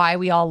that's why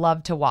we all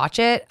love to watch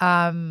it.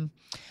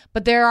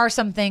 But there are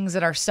some things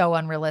that are so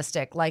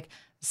unrealistic, like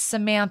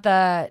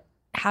Samantha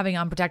having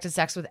unprotected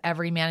sex with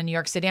every man in New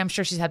York City. I'm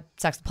sure she's had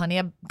sex with plenty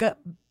of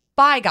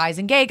bi guys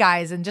and gay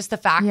guys, and just the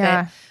fact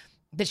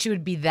that she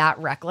would be that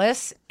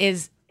reckless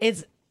is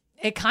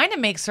it kind of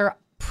makes her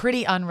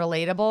pretty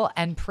unrelatable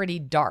and pretty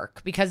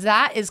dark, because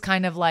that is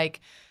kind of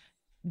like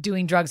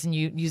doing drugs and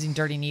using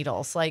dirty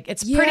needles. Like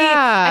it's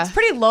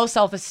pretty low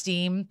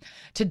self-esteem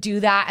to do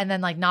that and then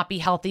like not be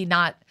healthy.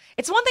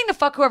 It's one thing to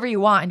fuck whoever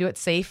you want and do it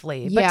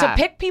safely, but to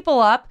pick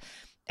people up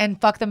and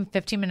fuck them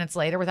 15 minutes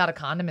later without a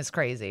condom is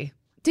crazy.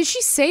 Did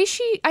she say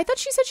I thought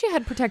she said she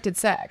had protected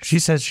sex. She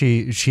says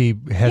she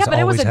has but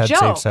it was always a had joke,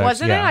 safe sex.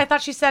 wasn't it? I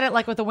thought she said it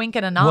like with a wink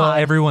and a nod. Well,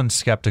 everyone's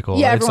skeptical.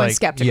 Yeah, It's everyone's like,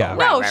 skeptical. Yeah.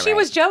 No, she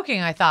was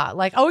joking, I thought.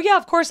 Like, oh yeah,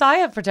 of course I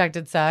have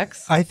protected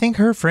sex. I think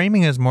her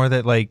framing is more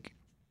that like,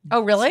 oh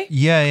really?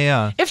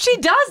 Yeah. If she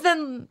does,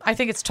 then I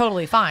think it's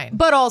totally fine.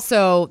 But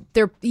also,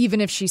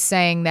 even if she's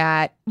saying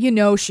that,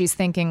 she's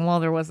thinking, well,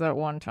 there was that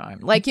one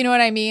time. Like, you know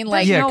what I mean?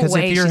 Like, yeah, because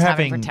if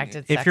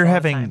you're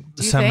having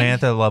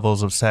Samantha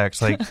levels of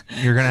sex, like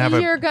you're gonna have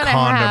a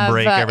condom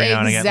break every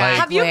now and again. Like,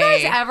 have you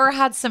guys ever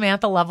had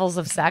Samantha levels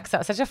of sex? That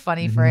was such a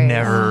funny phrase.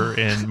 Never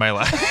in my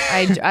life.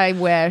 I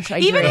wish.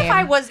 Even if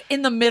I was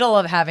in the middle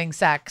of having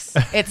sex,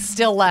 it's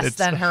still less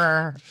than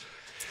her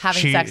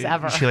having sex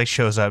ever. She like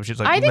shows up. She's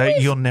like,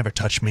 "You'll never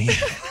touch me."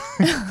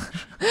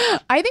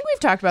 I think we've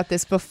talked about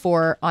this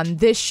before on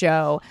this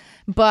show,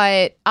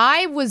 but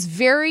I was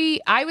very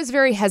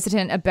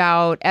hesitant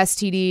about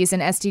STDs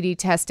and STD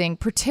testing,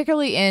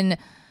 particularly in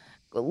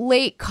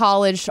late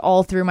college,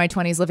 all through my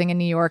 20s living in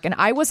New York, and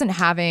I wasn't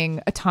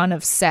having a ton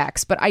of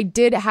sex, but I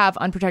did have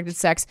unprotected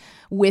sex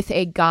with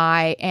a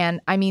guy,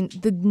 and I mean,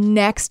 the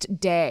next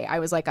day I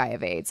was like, I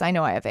have AIDS. I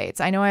know I have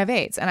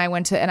AIDS. And I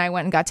went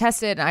and got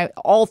tested, and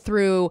all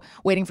through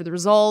waiting for the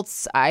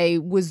results, I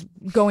was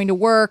going to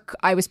work.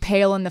 I was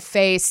pale in the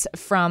face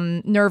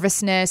from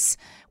nervousness,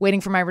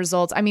 waiting for my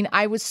results. I mean,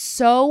 I was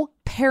so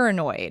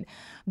paranoid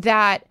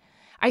that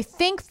I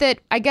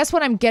guess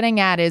what I'm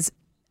getting at is,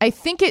 I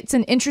think it's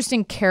an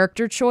interesting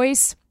character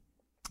choice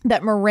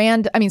that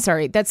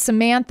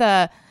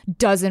Samantha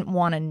doesn't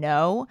want to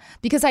know,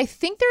 because I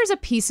think there's a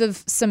piece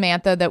of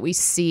Samantha that we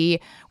see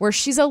where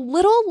she's a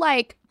little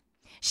like,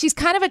 she's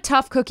kind of a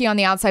tough cookie on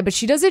the outside, but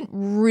she doesn't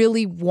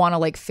really want to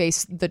like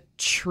face the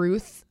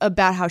truth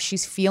about how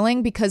she's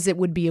feeling because it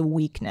would be a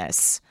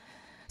weakness.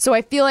 So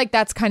I feel like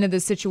that's kind of the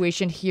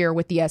situation here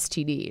with the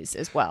STDs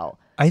as well.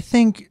 I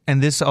think,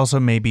 and this also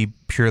may be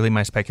purely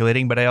my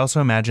speculating, but I also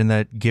imagine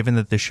that given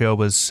that the show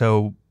was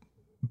so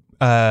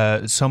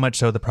much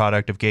so the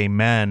product of gay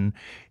men,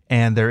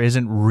 and there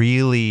isn't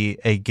really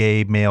a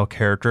gay male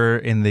character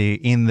in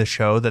the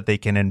show that they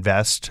can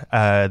invest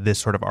this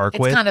sort of arc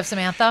with. It's kind of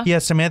Samantha. Yeah,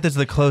 Samantha's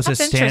the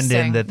closest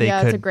stand-in that they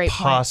could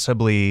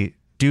possibly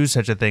do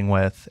such a thing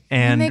with.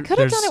 And they could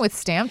have done it with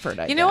Stanford,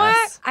 I guess. You know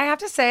what? I have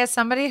to say, as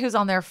somebody who's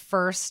on their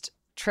first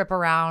trip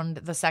around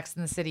the Sex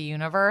and the City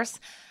universe,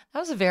 that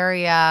was a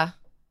very,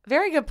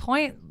 very good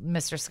point,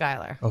 Mr.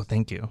 Schuyler. Oh,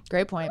 thank you.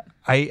 Great point.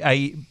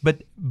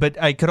 But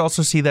I could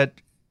also see that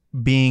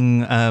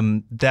being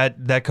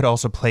that could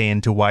also play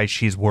into why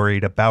she's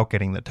worried about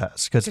getting the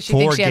test, because she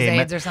thinks she has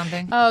AIDS or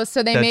something. Oh,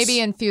 so they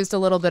maybe infused a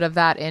little bit of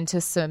that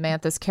into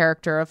Samantha's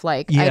character of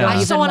like, I don't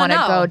even want to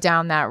go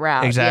down that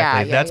route.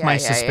 Exactly. That's my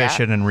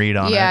suspicion and read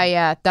on it.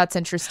 Yeah, that's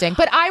interesting.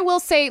 But I will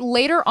say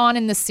later on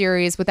in the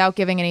series, without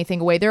giving anything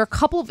away, there are a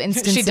couple of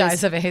instances. She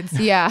dies of AIDS.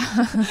 Yeah.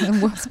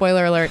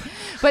 Spoiler alert.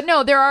 But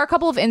no, there are a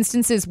couple of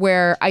instances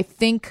where I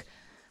think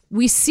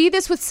we see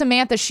this with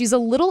Samantha. She's a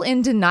little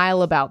in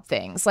denial about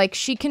things. Like,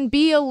 she can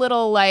be a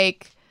little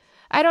like,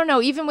 I don't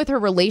know, even with her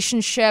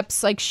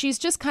relationships, like she's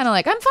just kind of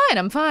like,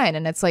 I'm fine.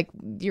 And it's like,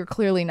 you're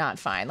clearly not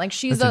fine. Like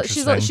she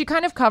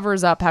kind of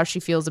covers up how she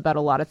feels about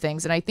a lot of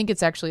things. And I think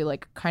it's actually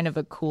like kind of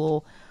a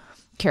cool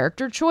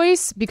character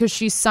choice, because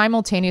she's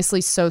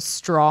simultaneously so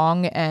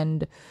strong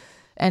and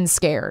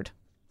scared.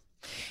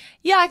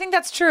 Yeah, I think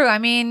that's true. I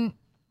mean,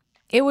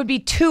 it would be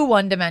too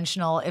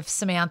one-dimensional if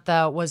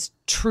Samantha was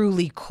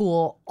truly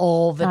cool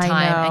all the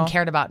time and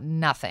cared about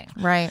nothing.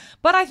 Right.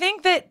 But I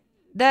think that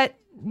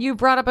you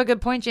brought up a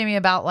good point, Jamie,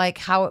 about like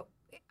how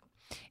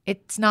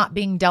it's not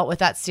being dealt with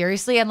that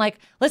seriously. And like,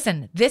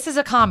 listen, this is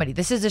a comedy.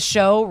 This is a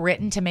show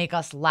written to make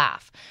us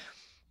laugh.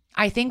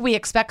 I think we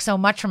expect so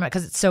much from it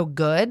because it's so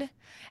good.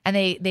 And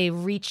they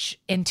reach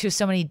into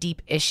so many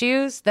deep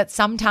issues that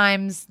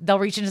sometimes they'll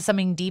reach into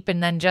something deep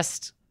and then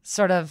just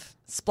sort of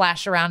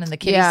splash around in the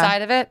kiddie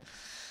side of it.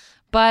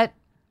 But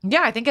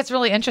yeah, I think it's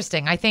really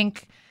interesting. I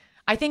think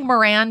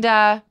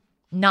Miranda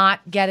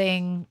not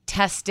getting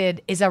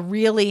tested is a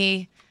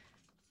really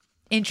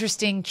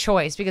interesting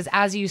choice because,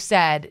 as you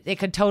said, it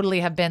could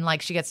totally have been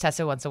like she gets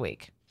tested once a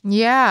week.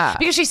 Yeah,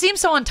 because she seems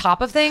so on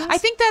top of things. I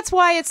think that's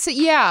why it's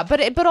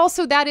but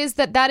also that is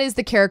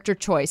the character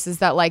choice is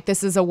that like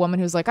this is a woman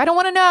who's like I don't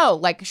want to know,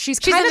 like she's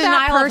kind in of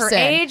denial that person. of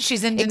her age.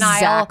 She's in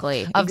denial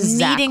of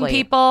needing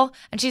people,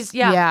 and she's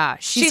in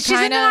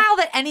denial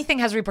that anything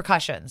has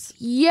repercussions.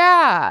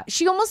 Yeah,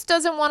 she almost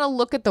doesn't want to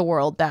look at the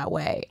world that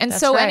way, and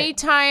so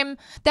anytime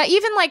that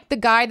even like the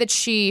guy that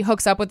she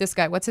hooks up with, this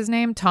guy, what's his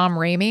name, Tom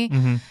Raimi.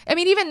 Mm-hmm. I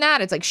mean, even that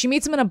it's like she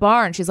meets him in a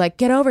bar and she's like,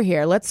 get over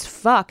here, let's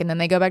fuck, and then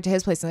they go back to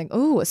his place and like,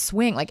 ooh, a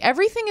swing. Like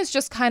everything is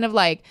just kind of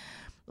like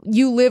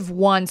you live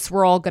once,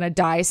 we're all gonna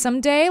die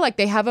someday. Like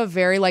they have a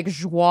very like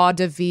joie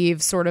de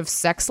vivre sort of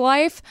sex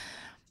life,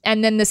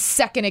 and then the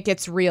second it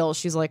gets real,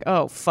 she's like,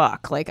 oh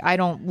fuck, like I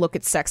don't look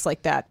at sex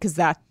like that because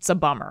that's a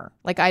bummer.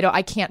 Like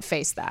I can't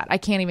face that. I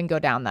can't even go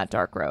down that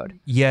dark road.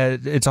 Yeah,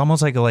 it's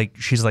almost like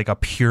she's like a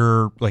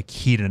pure like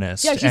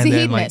hedonist. Yeah, she's a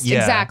hedonist,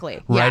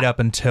 exactly. Right up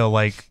until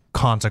like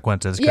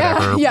consequences could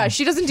ever yeah,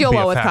 she doesn't deal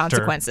well with factor.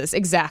 Consequences.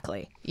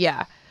 Exactly.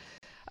 Yeah.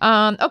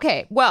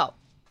 Okay, well,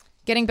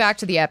 getting back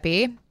to the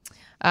epi,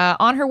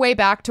 on her way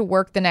back to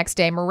work the next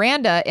day,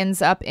 Miranda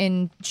ends up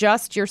in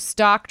just your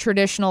stock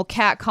traditional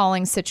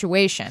catcalling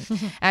situation.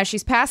 As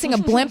she's passing a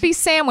Blimpie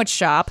sandwich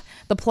shop,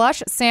 the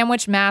plush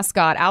sandwich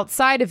mascot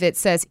outside of it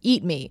says,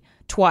 "Eat me,"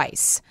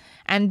 twice.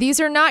 And these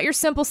are not your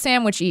simple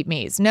sandwich eat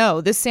me's.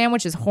 No, this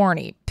sandwich is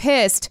horny.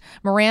 Pissed,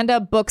 Miranda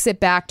books it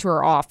back to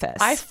her office.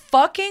 I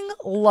fucking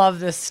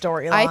love this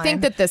storyline. I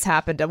think that this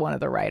happened to one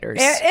of the writers.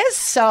 It is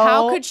so.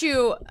 How could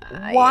you?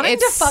 Wanting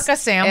to fuck a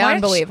sandwich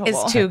unbelievable.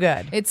 Is too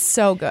good. It's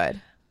so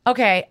good.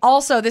 Okay.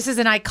 Also, this is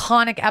an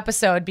iconic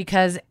episode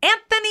because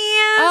Anthony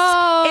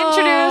is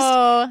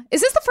introduced. Is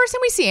this the first time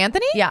we see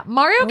Anthony? Yeah.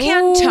 Mario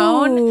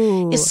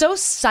Cantone is so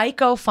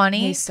psycho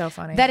funny. He's so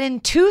funny. That in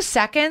 2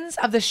 seconds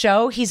of the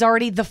show, he's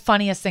already the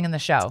funniest thing in the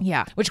show.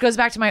 Yeah. Which goes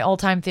back to my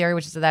old-time theory,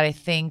 which is that I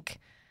think,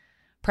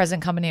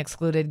 present company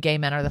excluded, gay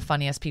men are the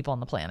funniest people on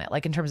the planet.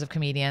 Like in terms of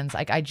comedians,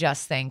 like I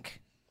just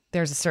think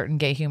there's a certain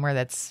gay humor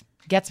that's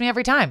gets me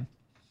every time.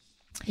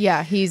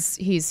 Yeah,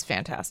 he's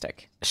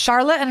fantastic.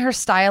 Charlotte and her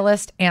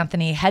stylist,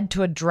 Anthony, head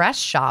to a dress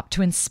shop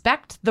to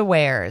inspect the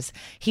wares.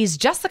 He's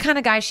just the kind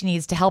of guy she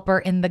needs to help her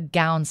in the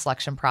gown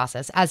selection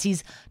process, as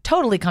he's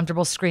totally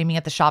comfortable screaming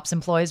at the shop's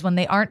employees when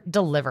they aren't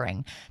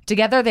delivering.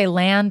 Together, they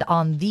land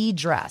on the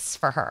dress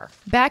for her.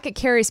 Back at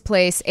Carrie's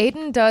place,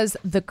 Aiden does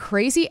the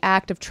crazy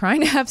act of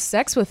trying to have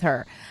sex with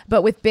her,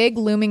 but with Big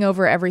looming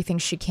over everything,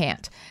 she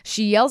can't.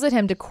 She yells at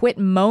him to quit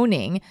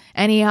moaning,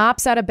 and he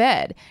hops out of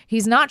bed.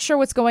 He's not sure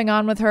what's going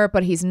on with her,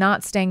 but he's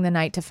not staying the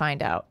night to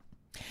find out.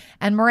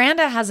 And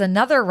Miranda has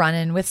another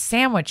run-in with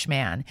Sandwich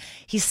Man.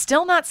 He's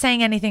still not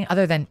saying anything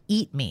other than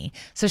eat me,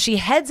 so she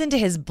heads into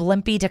his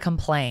Blimpie to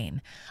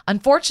complain.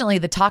 Unfortunately,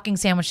 the Talking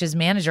Sandwiches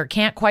manager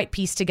can't quite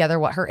piece together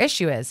what her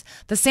issue is.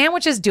 The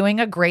sandwich is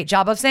doing a great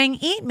job of saying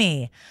eat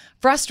me.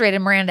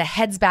 Frustrated, Miranda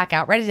heads back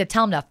out, ready to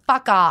tell him to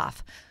fuck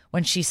off,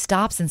 when she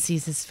stops and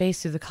sees his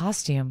face through the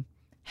costume.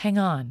 Hang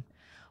on.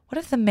 What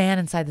if the man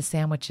inside the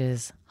sandwich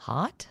is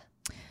hot?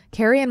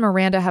 Carrie and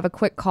Miranda have a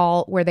quick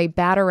call where they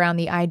bat around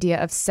the idea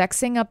of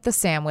sexing up the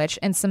sandwich,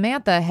 and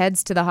Samantha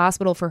heads to the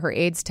hospital for her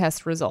AIDS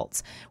test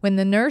results. When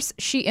the nurse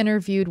she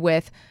interviewed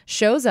with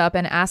shows up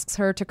and asks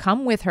her to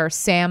come with her,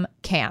 Sam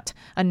can't.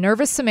 A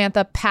nervous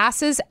Samantha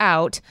passes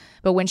out,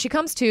 but when she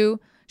comes to,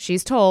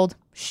 she's told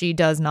she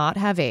does not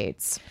have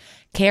AIDS.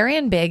 Carrie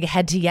and Big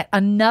head to yet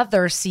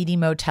another seedy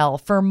motel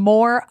for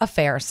more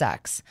affair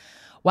sex.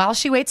 While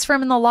she waits for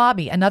him in the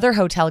lobby, another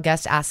hotel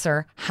guest asks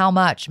her how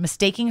much,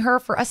 mistaking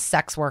her for a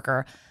sex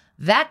worker.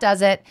 That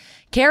does it.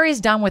 Carrie's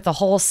done with the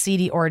whole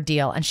seedy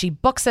ordeal, and she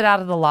books it out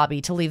of the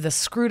lobby to leave the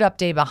screwed up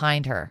day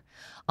behind her.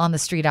 On the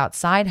street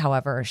outside,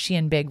 however, she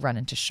and Big run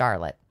into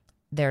Charlotte.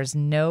 There's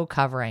no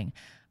covering,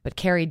 but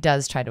Carrie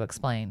does try to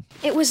explain.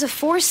 It was a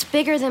force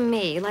bigger than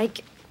me,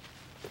 like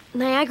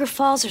Niagara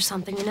Falls or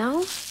something, you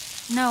know?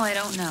 No, I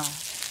don't know.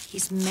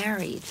 He's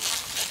married.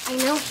 I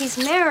know he's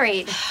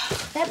married.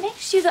 That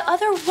makes you the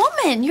other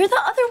woman. You're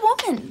the other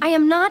woman. I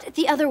am not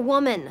the other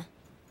woman.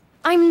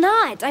 I'm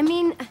not. I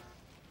mean,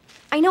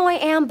 I know I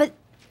am, but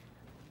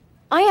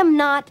I am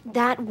not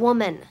that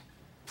woman.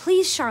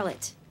 Please,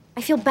 Charlotte.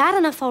 I feel bad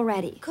enough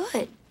already.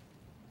 Good.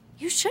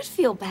 You should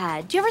feel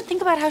bad. Do you ever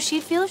think about how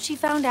she'd feel if she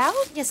found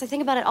out? Yes, I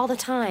think about it all the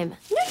time.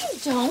 No, you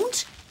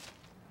don't.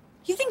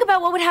 You think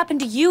about what would happen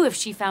to you if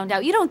she found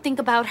out. You don't think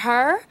about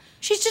her.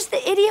 She's just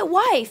the idiot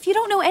wife. You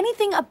don't know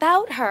anything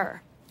about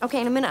her. Okay,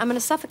 in a minute, I'm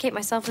gonna suffocate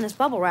myself in this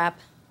bubble wrap.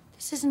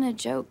 This isn't a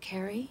joke,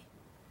 Carrie.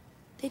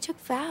 They took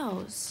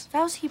vows.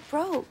 Vows he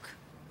broke.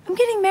 I'm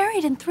getting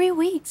married in 3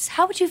 weeks.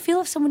 How would you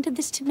feel if someone did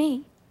this to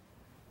me?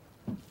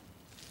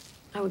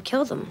 I would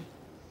kill them.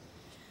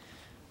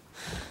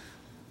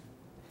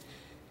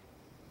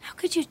 How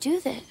could you do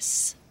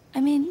this?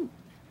 I mean,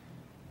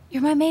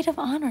 you're my maid of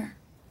honor.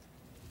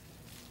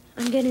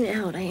 I'm getting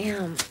out, I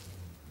am.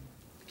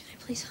 Can I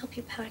please help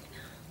you pack now?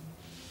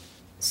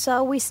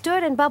 So we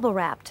stood and bubble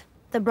wrapped.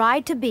 The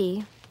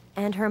bride-to-be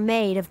and her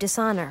maid of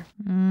dishonor.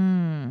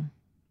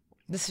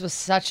 This was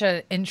such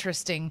an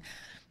interesting...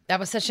 That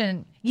was such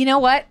an... You know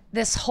what?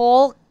 This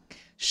whole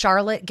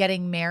Charlotte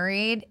getting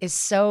married is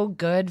so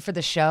good for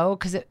the show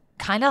because it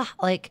kind of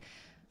like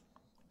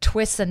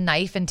twists a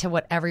knife into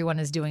what everyone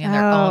is doing in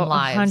their own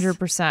lives.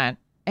 100%.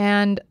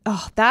 And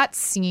that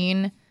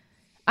scene,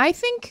 I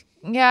think...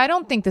 Yeah, I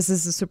don't think this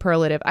is a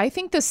superlative. I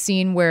think the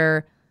scene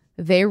where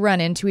they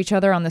run into each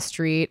other on the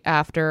street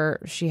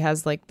after she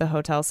has like the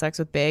hotel sex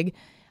with Big,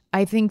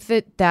 I think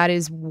that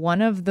is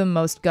one of the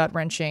most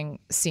gut-wrenching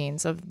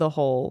scenes of the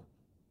whole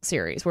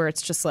series, where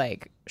it's just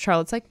like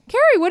Charlotte's like,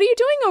 Carrie, what are you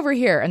doing over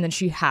here? And then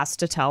she has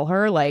to tell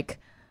her, like,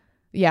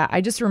 yeah,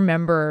 I just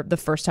remember the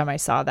first time I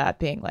saw that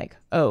being like,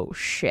 oh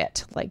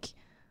shit, like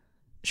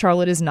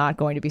Charlotte is not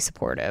going to be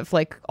supportive.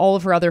 Like all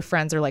of her other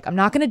friends are like, I'm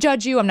not going to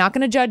judge you. I'm not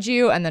going to judge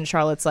you. And then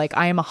Charlotte's like,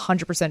 I am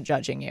 100%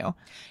 judging you.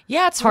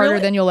 Yeah, it's harder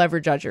really, than you'll ever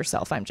judge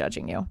yourself. I'm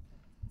judging you.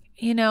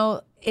 You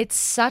know, it's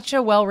such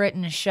a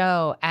well-written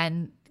show.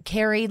 And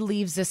Carrie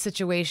leaves this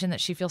situation that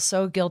she feels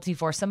so guilty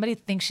for. Somebody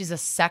thinks she's a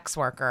sex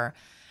worker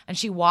and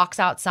she walks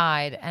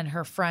outside and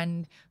her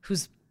friend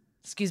who's,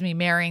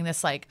 marrying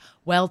this like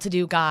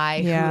well-to-do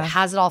guy who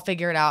has it all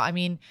figured out. I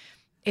mean,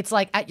 it's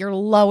like at your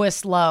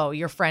lowest low,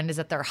 your friend is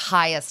at their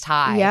highest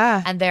high.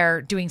 Yeah. And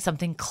they're doing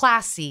something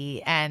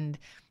classy and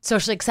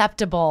socially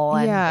acceptable.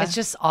 And it's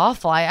just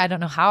awful. I don't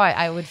know how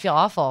I would feel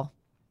awful.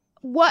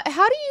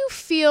 How do you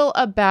feel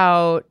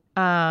about,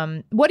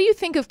 what do you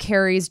think of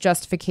Carrie's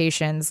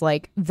justifications,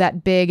 like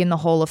that Big and the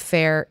whole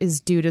affair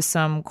is due to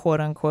some quote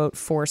unquote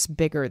force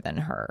bigger than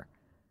her?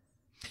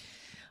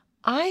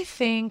 I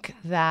think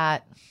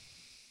that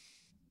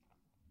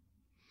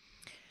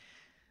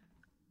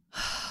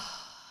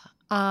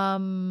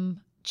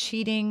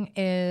cheating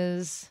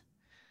is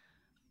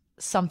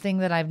something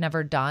that I've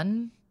never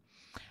done.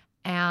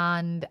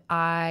 And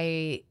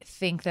I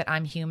think that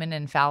I'm human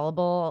and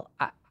fallible.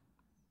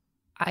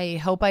 I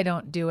hope I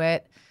don't do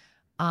it.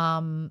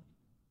 But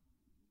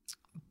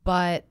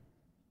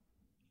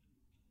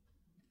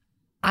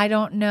I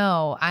don't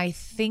know. I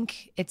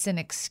think it's an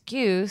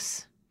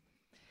excuse.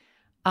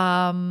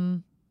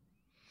 I'm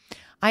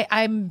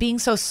being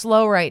so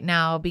slow right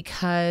now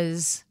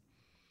because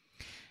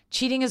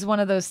cheating is one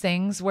of those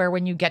things where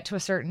when you get to a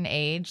certain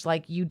age,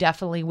 like you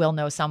definitely will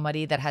know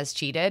somebody that has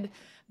cheated.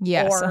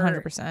 Yes, or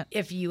 100%.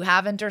 If you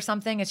haven't or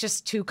something, it's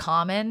just too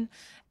common.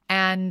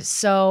 And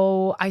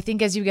so I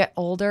think as you get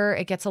older,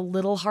 it gets a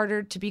little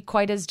harder to be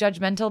quite as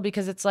judgmental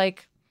because it's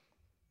like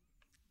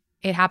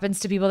it happens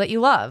to people that you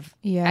love.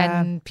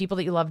 Yeah. And people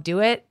that you love do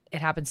it.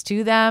 It happens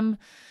to them.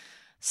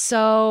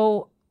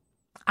 So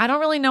I don't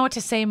really know what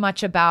to say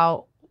much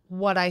about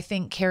what I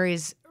think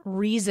Carrie's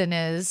reason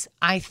is.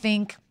 I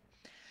think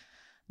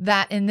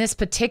that in this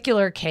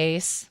particular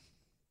case,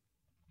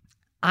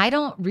 I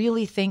don't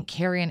really think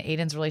Carrie and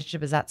Aiden's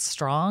relationship is that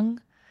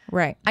strong.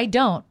 Right. I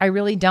don't. I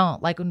really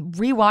don't. Like when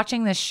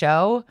rewatching this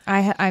show,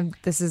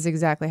 this is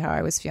exactly how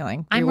I was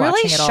feeling. I'm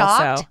really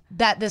shocked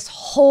that this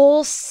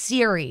whole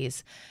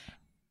series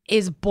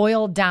is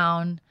boiled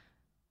down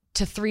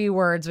to 3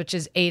 words, which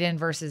is Aiden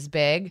versus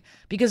Big.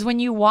 Because when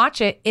you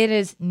watch it, it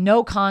is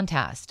no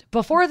contest.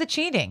 Before the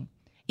cheating,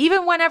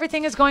 even when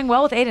everything is going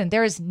well with Aiden,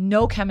 there is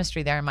no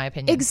chemistry there, in my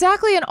opinion.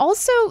 Exactly. And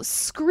also,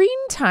 screen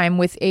time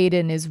with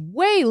Aiden is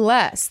way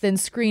less than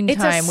screen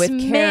time with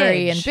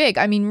Carrie and Big.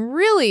 I mean,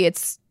 really,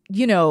 it's,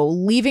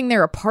 leaving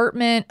their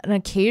apartment, an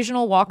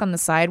occasional walk on the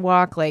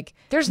sidewalk. Like,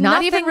 there's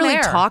not even really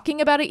there.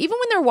 talking about it. Even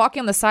when they're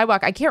walking on the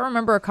sidewalk, I can't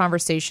remember a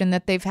conversation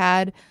that they've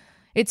had.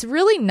 It's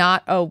really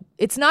not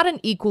it's not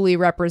an equally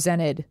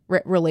represented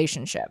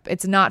relationship.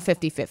 It's not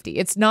 50-50.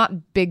 It's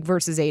not Big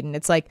versus Aiden.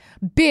 It's like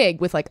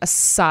Big with like a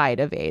side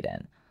of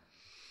Aiden,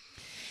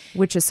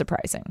 which is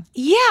surprising.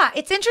 Yeah,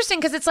 it's interesting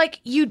because it's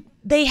like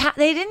they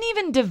didn't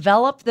even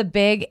develop the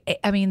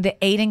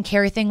Aiden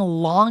Carrie thing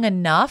long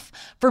enough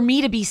for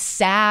me to be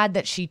sad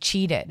that she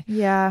cheated.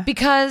 Yeah.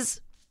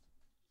 Because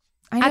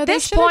I know at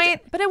this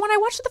point, but when I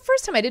watched it the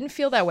first time, I didn't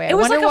feel that way. I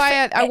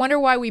wonder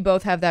why we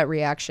both have that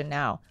reaction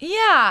now.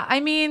 Yeah, I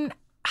mean,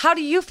 how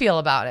do you feel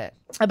about it?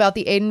 About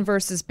the Aiden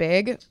versus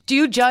Big? Do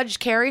you judge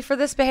Carrie for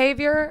this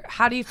behavior?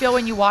 How do you feel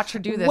when you watch her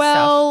do this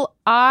Well, stuff?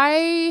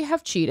 I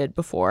have cheated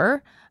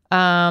before.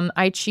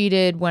 I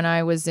cheated when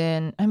I was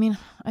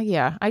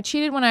I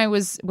cheated when I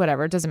was,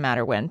 whatever, it doesn't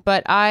matter when.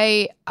 But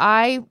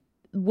I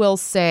will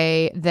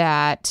say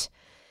that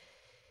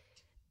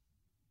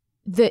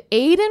the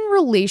Aiden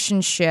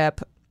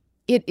relationship,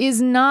 it's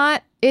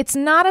not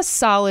a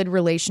solid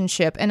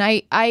relationship. And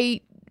I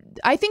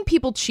think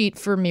people cheat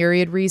for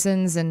myriad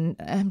reasons, and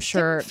I'm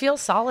sure It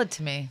feels solid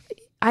to me.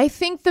 I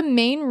think the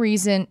main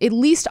reason, at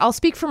least I'll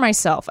speak for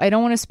myself. I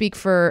don't want to speak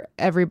for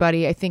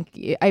everybody. I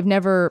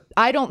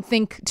don't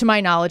think, to my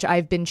knowledge,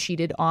 I've been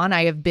cheated on.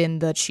 I have been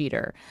the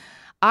cheater.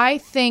 I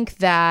think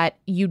that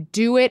you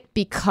do it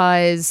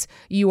because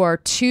you're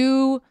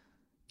too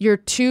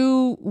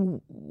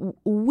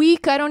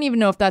weak. I don't even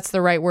know if that's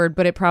the right word,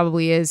 but it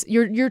probably is.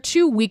 You're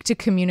too weak to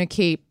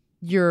communicate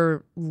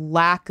your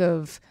lack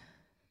of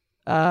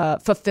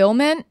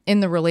fulfillment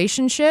in the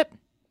relationship.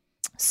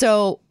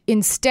 So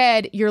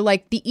instead, you're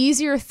like, the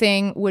easier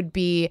thing would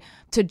be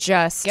to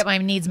just get my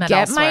needs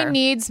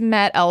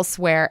met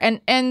elsewhere.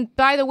 And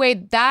by the way,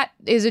 that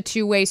is a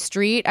two-way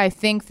street. I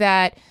think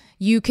that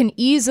you can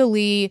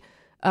easily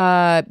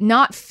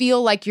not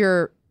feel like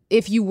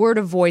if you were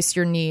to voice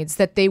your needs,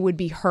 that they would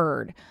be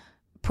heard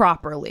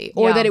properly,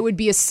 or that it would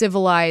be a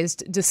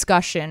civilized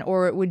discussion,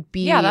 or it would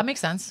be... Yeah, that makes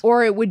sense.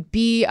 Or it would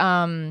be...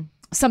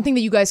 something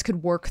that you guys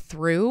could work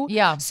through.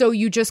 Yeah. So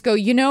you just go,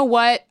 you know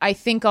what? I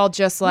think I'll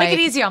just make it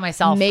easy on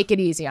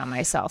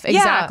myself.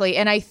 Exactly.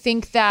 And I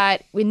think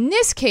that in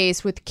this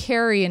case with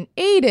Carrie and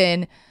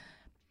Aiden,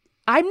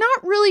 I'm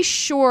not really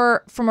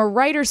sure from a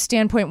writer's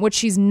standpoint what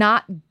she's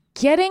not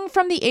getting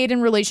from the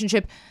Aiden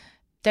relationship.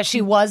 That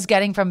she was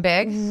getting from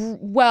Big?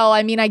 Well,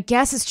 I mean, I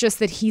guess it's just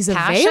that he's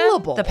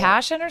available. The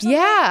passion or something?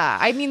 Yeah.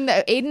 I mean,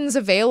 Aiden's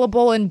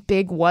available and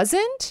Big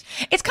wasn't.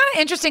 It's kind of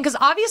interesting because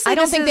obviously I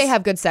don't think they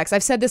have good sex.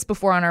 I've said this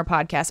before on our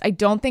podcast. I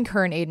don't think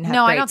her and Aiden have great sex.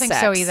 No, I don't think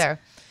so either.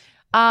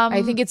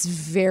 I think it's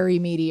very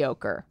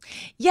mediocre.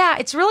 Yeah,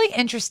 it's really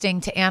interesting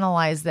to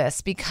analyze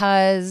this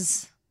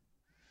because...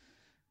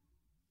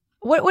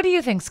 What do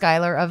you think,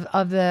 Skylar,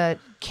 of the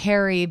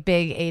Carrie,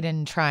 Big,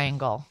 Aiden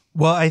triangle?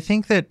 Well, I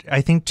think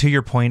to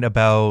your point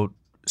about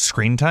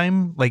screen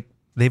time, like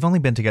they've only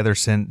been together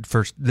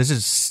this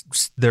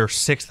is their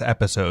 6th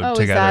episode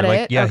together. Is that like,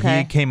 it? yeah, okay.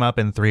 He came up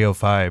in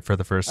 305 for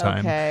the first time.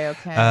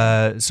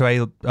 Okay. So I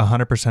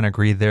 100%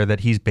 agree there that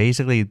he's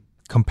basically,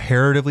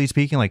 comparatively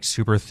speaking, like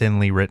super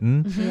thinly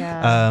written. Mm-hmm.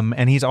 Yeah.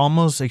 And he's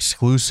almost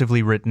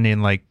exclusively written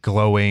in like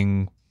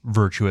glowing,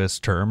 virtuous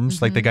terms.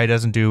 Mm-hmm. Like the guy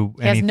doesn't do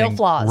anything has no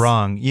flaws.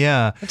 Wrong.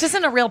 Yeah. Which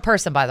isn't a real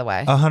person, by the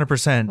way.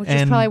 100%. Which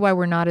is probably why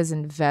we're not as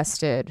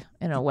invested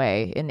in a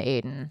way in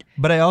Aiden.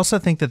 But I also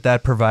think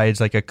that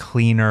provides like a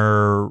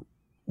cleaner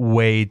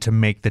way to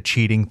make the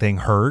cheating thing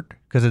hurt.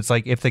 Because it's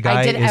like if the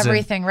guy I did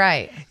everything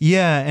right.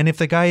 Yeah. And if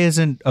the guy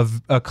isn't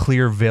a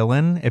clear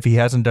villain, if he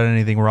hasn't done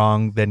anything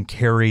wrong, then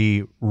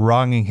Carrie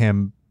wronging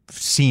him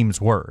seems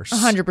worse.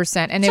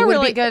 100%. And it's a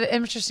really good,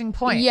 interesting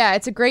point. Yeah,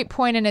 it's a great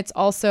point, and it's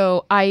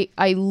also I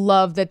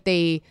love that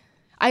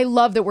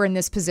we're in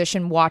this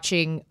position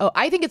watching.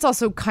 I think it's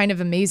also kind of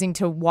amazing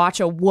to watch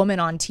a woman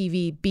on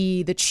TV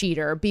be the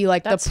cheater, be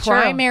like the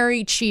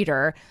primary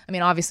cheater. I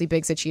mean, obviously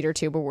Big's a cheater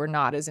too, but we're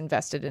not as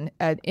invested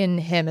in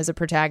him as a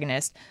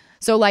protagonist.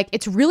 So like,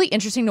 it's really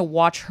interesting to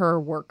watch her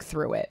work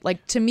through it.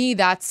 Like to me,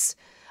 that's.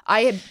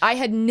 I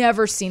had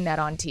never seen that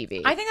on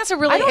TV. I think that's a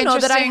really I don't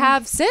interesting... know that I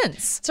have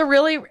since. It's a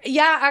really...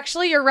 Yeah,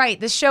 actually, you're right.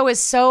 This show is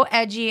so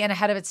edgy and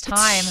ahead of its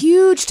time. It's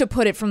huge to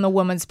put it from the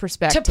woman's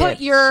perspective. To put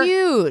your...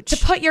 Huge. To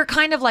put your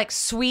kind of like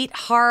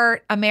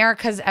sweetheart,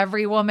 America's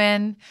every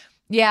woman.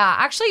 Yeah,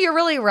 actually, you're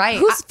really right.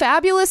 Who's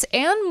fabulous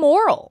and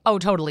moral. Oh,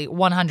 totally.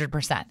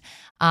 100%.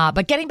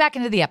 But getting back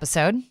into the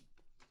episode...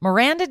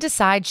 Miranda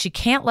decides she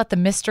can't let the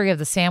mystery of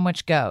the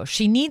sandwich go.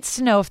 She needs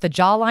to know if the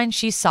jawline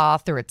she saw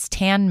through its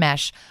tan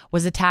mesh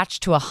was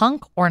attached to a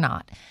hunk or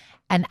not,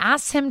 and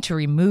asks him to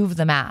remove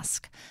the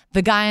mask.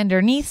 The guy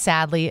underneath,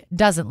 sadly,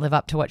 doesn't live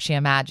up to what she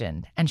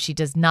imagined, and she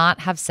does not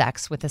have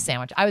sex with the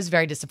sandwich. I was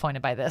very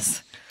disappointed by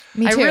this.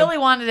 Me too. I really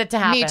wanted it to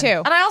happen. Me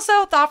too. And I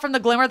also thought from the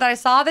glimmer that I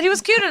saw that he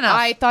was cute enough.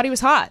 I thought he was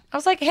hot. I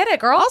was like, hit it,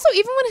 girl. Also,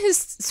 even when his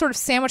sort of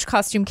sandwich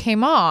costume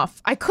came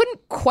off, I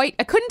couldn't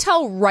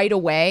tell right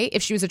away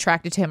if she was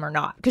attracted to him or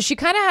not. Because she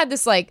kind of had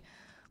this like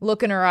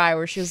look in her eye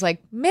where she was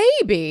like,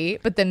 maybe,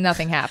 but then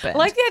nothing happened. I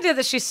like the idea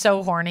that she's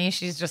so horny.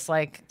 She's just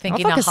like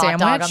thinking a hot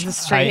dog on the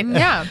street.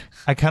 Yeah.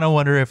 I kind of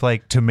wonder if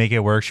like to make it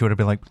work, she would have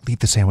been like, leave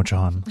the sandwich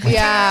on.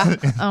 Yeah.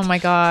 Oh my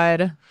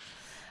God.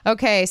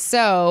 Okay,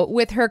 so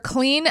with her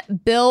clean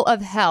bill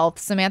of health,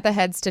 Samantha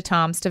heads to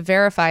Tom's to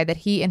verify that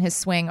he and his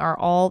swing are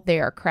all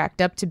they are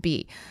cracked up to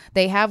be.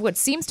 They have what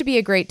seems to be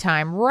a great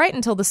time right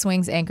until the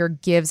swing's anchor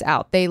gives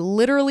out. They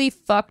literally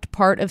fucked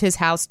part of his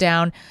house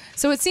down,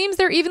 so it seems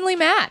they're evenly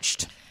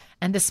matched.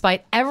 And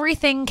despite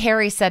everything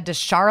Carrie said to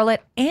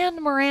Charlotte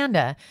and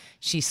Miranda,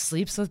 she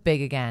sleeps with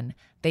Big again.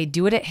 They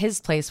do it at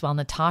his place while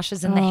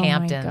Natasha's in the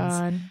Hamptons.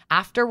 My God.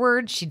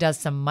 Afterward, she does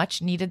some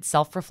much-needed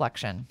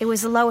self-reflection. It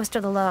was the lowest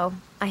of the low.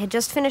 I had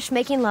just finished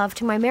making love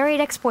to my married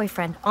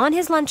ex-boyfriend on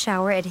his lunch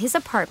hour at his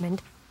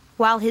apartment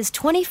while his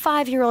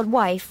 25-year-old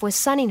wife was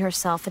sunning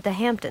herself at the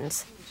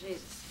Hamptons.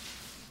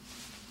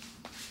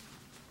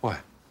 What?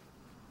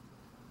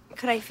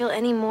 Could I feel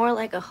any more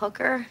like a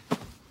hooker?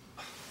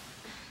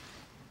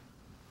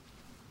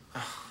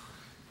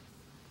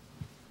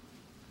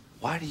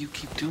 Why do you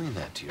keep doing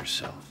that to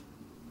yourself?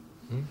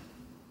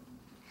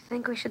 I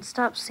think we should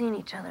stop seeing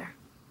each other.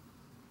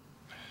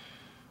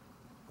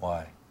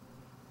 Why?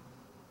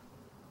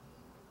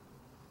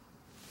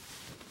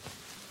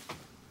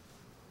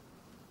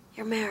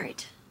 You're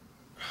married.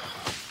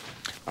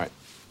 All right.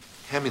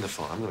 Hand me the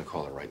phone. I'm going to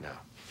call her right now.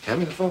 Hand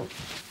me the phone.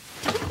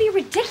 That would be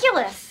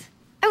ridiculous.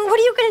 I mean, what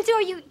are you gonna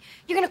do?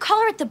 You're gonna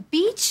call her at the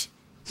beach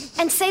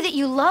and say that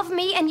you love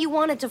me and you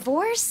want a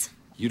divorce?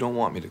 You don't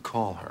want me to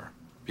call her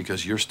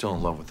because you're still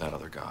in love with that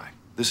other guy.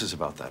 This is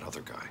about that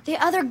other guy. The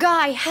other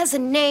guy has a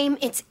name,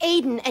 it's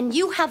Aiden, and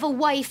you have a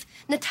wife,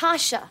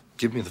 Natasha.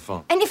 Give me the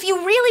phone. And if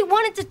you really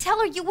wanted to tell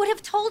her, you would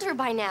have told her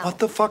by now. What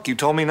the fuck? You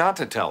told me not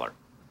to tell her.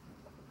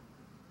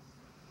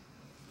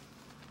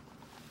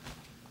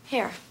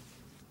 Here,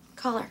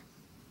 call her.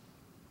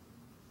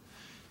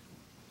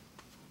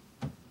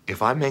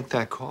 If I make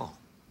that call,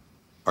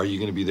 are you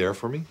going to be there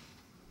for me?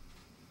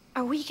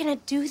 Are we gonna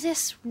do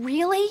this,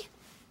 really?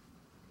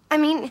 I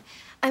mean,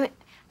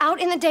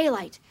 out in the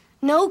daylight.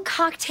 No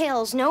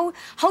cocktails, no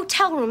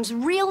hotel rooms,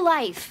 real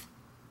life.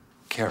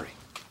 Carrie,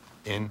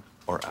 in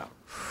or out?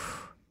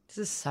 This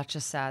is such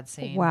a sad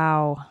scene.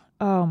 Wow.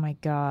 Oh my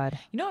God.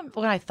 You know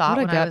what I thought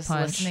What a when I gut was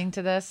punch. listening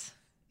to this?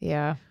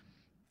 Yeah.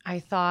 I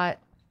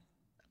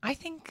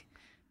think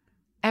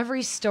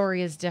every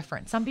story is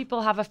different. Some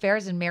people have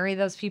affairs and marry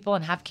those people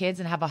and have kids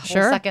and have a whole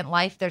Sure. second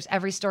life.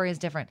 Every story is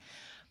different.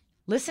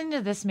 Listening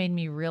to this made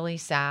me really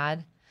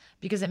sad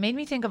because it made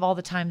me think of all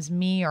the times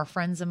me or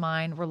friends of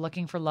mine were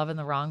looking for love in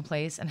the wrong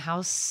place and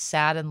how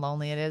sad and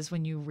lonely it is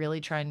when you really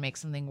try and make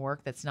something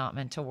work that's not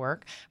meant to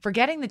work.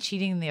 Forgetting the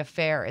cheating and the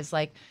affair is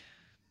like,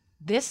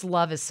 this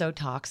love is so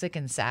toxic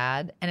and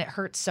sad and it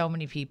hurts so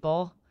many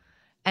people.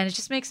 And it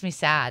just makes me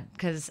sad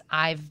because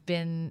I've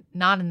been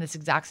not in this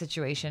exact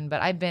situation,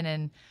 but I've been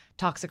in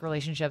toxic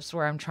relationships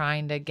where I'm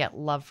trying to get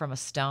love from a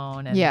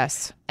stone. And,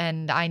 Yes.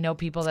 And I know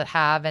people that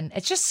have, and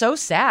it's just so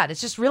sad. It's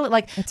just really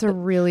like, It's a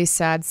really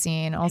sad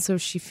scene. Also,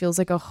 she feels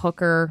like a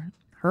hooker.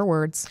 Her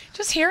words.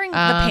 just hearing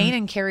the pain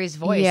in Carrie's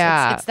voice.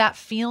 yeah. It's that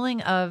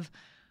feeling of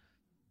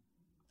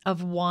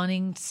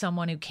wanting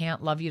someone who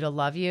can't love you to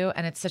love you.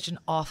 And it's such an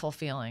awful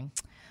feeling.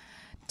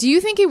 Do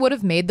you think he would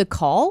have made the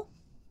call?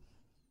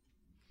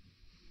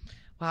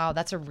 Wow,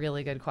 that's a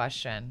really good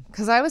question.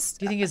 Because I was.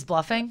 Do you think he's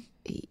bluffing?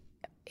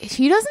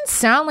 He doesn't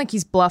sound like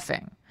he's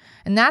bluffing.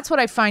 And that's what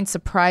I find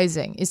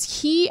surprising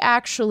is he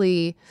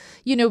actually,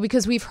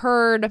 because we've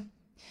heard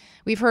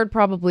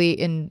probably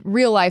in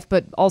real life,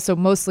 but also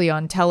mostly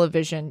on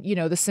television,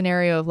 the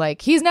scenario of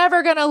like, he's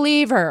never going to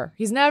leave her.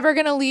 He's never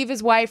going to leave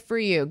his wife for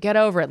you. Get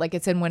over it. Like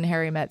it's in When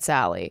Harry Met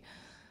Sally.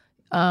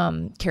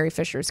 Carrie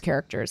Fisher's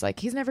character is like,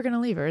 he's never going to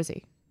leave her, is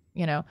he?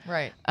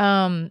 Right.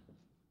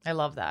 I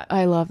love that.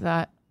 I love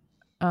that.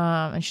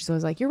 And she's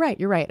always like, you're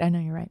right. I know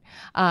you're right.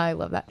 I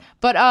love that.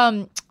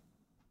 But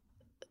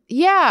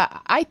yeah,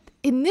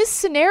 in this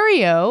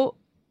scenario,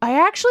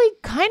 I actually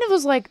kind of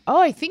was like, oh,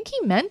 I think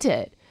he meant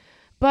it.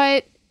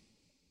 But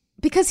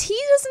because he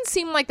doesn't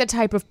seem like the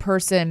type of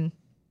person,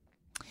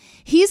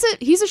 he's a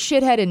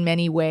shithead in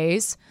many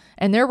ways,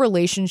 and their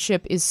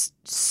relationship is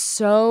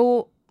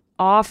so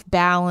off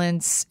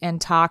balance and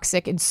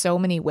toxic in so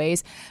many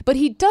ways, but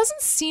he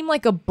doesn't seem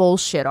like a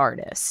bullshit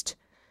artist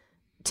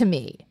to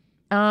me.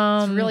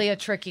 It's really a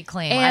tricky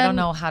claim. I don't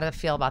know how to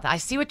feel about that. I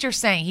see what you're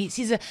saying.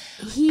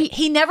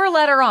 He never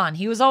let her on.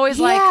 He was always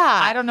like,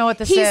 I don't know what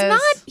this is.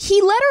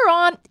 He let her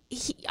on.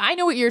 I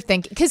know what you're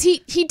thinking because he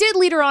did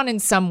lead her on in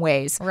some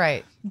ways.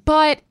 Right.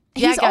 But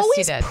Yeah, I he's guess he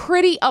always did.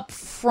 pretty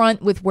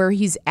upfront with where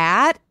he's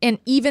at. And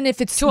even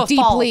if it's To a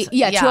deeply, fault. to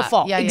a Yeah,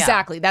 fault. yeah, yeah.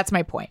 Exactly. That's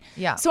my point.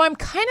 Yeah. So I'm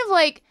kind of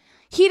like,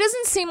 he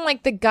doesn't seem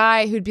like the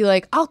guy who'd be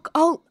like,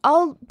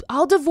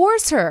 I'll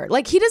divorce her.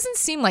 Like, he doesn't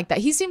seem like that.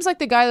 He seems like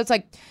the guy that's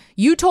like,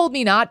 you told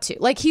me not to.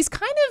 Like, he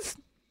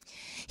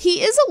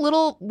is a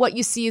little what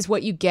you see is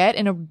what you get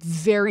in a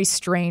very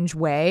strange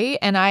way.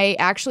 And I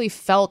actually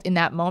felt in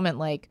that moment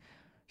like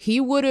he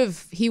would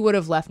have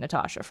left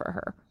Natasha for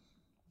her.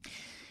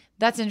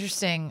 That's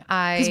interesting.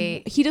 'Cause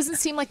he doesn't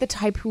seem like the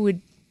type who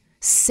would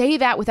say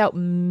that without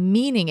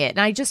meaning it. And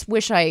I just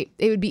wish it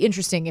would be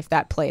interesting if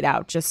that played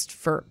out just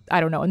for, I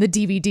don't know, in the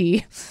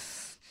DVD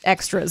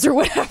extras or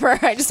whatever.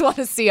 I just want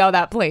to see how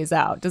that plays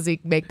out. Does he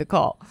make the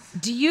call?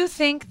 Do you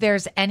think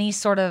there's any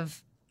sort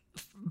of,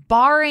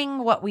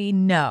 barring what we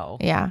know,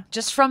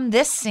 just from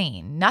this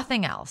scene,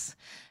 nothing else,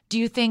 do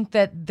you think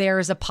that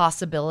there's a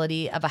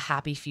possibility of a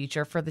happy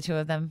future for the two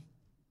of them?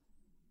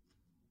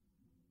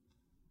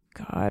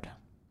 God.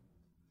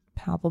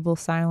 Palpable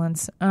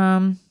silence.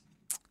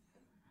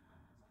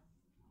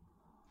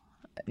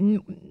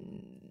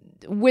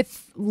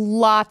 With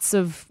lots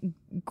of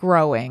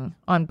growing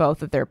on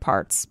both of their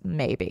parts,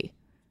 maybe.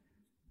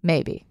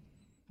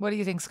 What do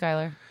you think,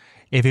 Skylar?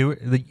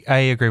 I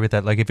agree with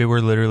that. Like if it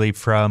were literally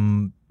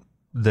from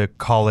the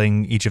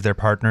calling each of their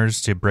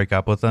partners to break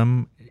up with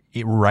them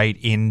right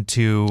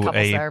into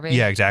Couples therapy.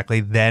 Yeah,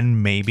 exactly.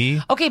 Then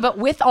maybe. Okay, but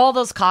with all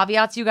those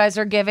caveats you guys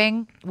are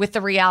giving, with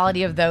the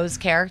reality of those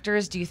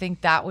characters, do you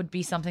think that would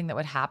be something that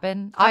would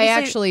happen? I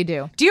Obviously- actually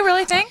do. Do you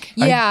really think?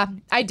 Yeah,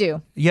 I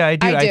do. Yeah, I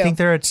do. I I do. think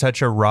they're at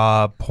such a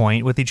raw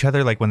point with each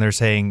other. Like when they're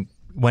saying,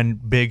 when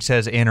Big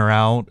says in or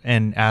out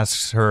and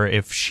asks her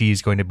if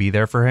she's going to be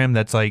there for him,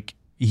 that's like,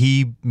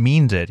 he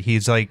means it.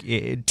 He's like,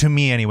 to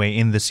me anyway,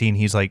 in the scene,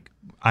 he's like,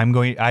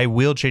 I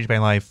will change my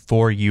life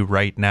for you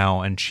right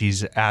now. And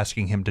she's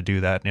asking him to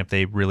do that. And if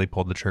they really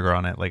pulled the trigger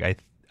on it,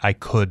 like I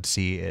could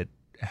see it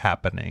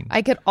happening.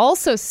 I could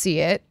also see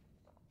it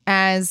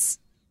as,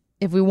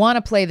 if we want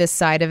to play this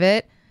side of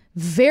it,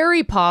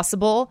 very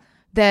possible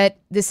that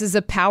this is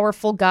a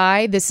powerful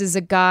guy. This is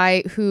a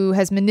guy who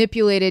has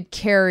manipulated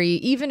Carrie,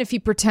 even if he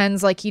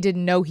pretends like he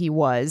didn't know he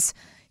was.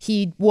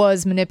 He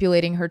was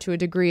manipulating her to a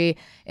degree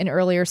in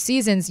earlier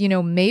seasons. You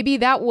know, maybe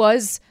that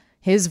was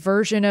his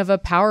version of a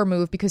power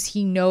move because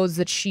he knows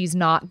that she's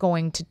not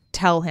going to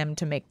tell him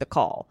to make the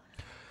call.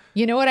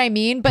 You know what I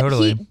mean? But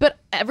Totally. but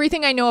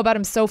everything I know about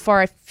him so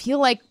far, I feel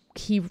like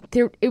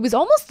it was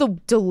almost the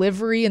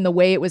delivery and the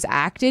way it was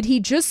acted. He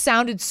just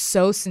sounded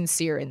so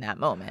sincere in that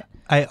moment.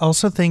 I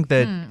also think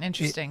that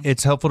interesting.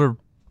 It's helpful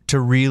to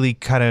really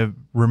kind of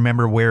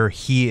remember where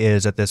he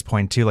is at this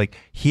point too. Like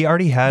he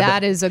already had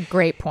That is a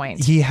great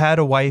point. He had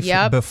a wife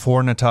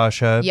before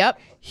Natasha. Yep.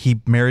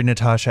 He married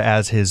Natasha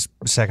as his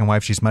second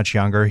wife. She's much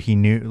younger. He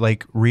knew,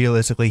 like,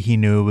 realistically, he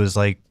knew it was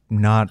like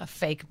not a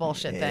fake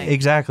bullshit thing.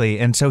 Exactly.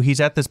 And so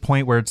he's at this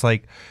point where it's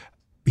like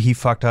he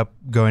fucked up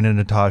going to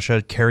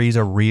Natasha. Carrie's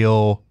a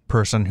real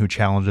person who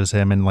challenges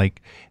him. And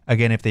like,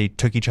 again, if they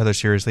took each other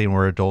seriously and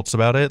were adults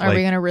about it, Are like,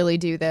 we going to really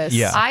do this?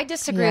 Yeah. I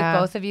disagree with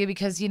both of you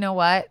because you know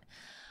what?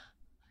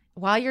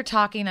 While you're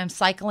talking, I'm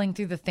cycling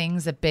through the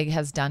things that Big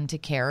has done to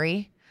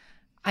Carrie.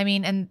 I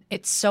mean, and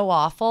it's so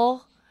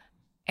awful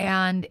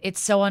and it's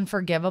so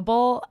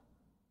unforgivable.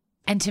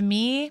 And to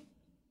me,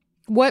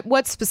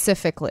 what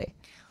specifically?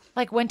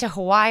 Like went to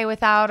Hawaii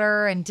without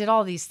her and did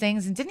all these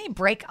things. And didn't he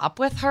break up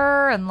with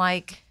her? And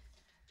like,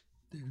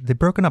 they've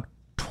broken up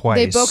twice.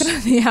 They've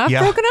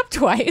broken up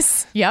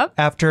twice. Yep.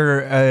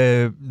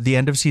 After the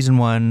end of season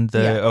 1,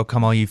 "O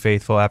Come All Ye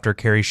Faithful," after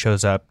Carrie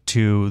shows up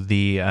to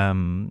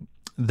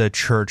the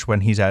church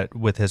when he's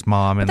with his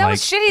mom, and that like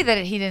was shitty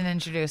that he didn't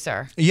introduce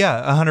her.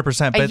 Yeah,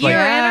 100%. But a year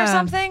in or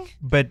something.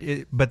 But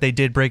they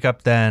did break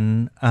up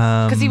then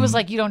Because he was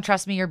like, "You don't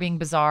trust me. You're being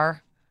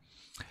bizarre."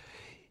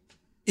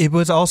 It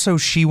was also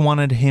she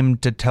wanted him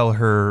to tell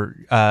her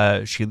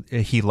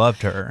he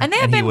loved her, and they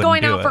had been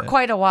going out for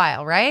quite a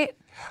while, right?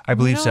 I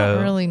believe so. I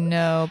don't really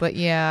know, but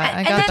yeah,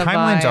 I got the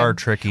timelines vibe. are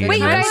tricky. Wait,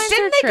 you guys,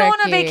 didn't they go on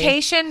a tricky.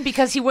 vacation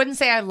because he wouldn't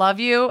say "I love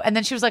you," and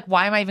then she was like,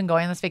 "Why am I even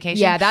going on this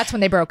vacation?" Yeah, that's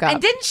when they broke up.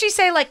 And didn't she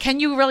say like, "Can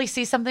you really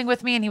see something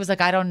with me?" And he was like,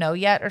 "I don't know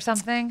yet," or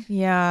something.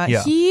 Yeah.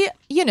 He,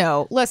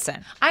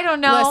 listen. I don't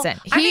know. Listen,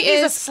 I think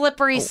he's a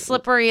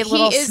slippery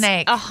little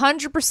snake.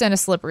 100% a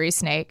slippery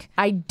snake.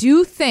 I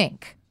do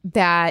think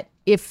that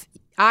if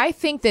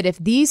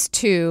these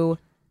two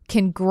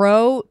can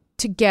grow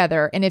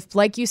together, and if,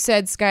 like you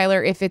said,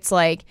 Skylar, if it's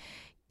like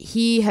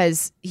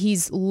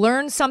he's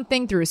learned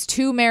something through his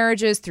 2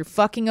 marriages, through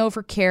fucking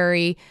over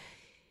Carrie,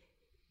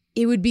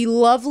 it would be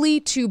lovely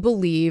to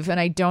believe, and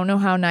I don't know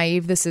how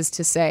naive this is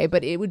to say,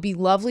 but it would be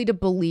lovely to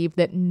believe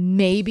that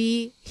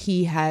maybe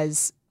he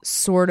has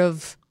sort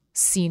of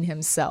seen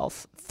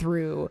himself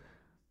through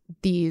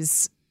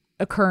these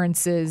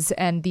occurrences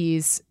and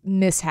these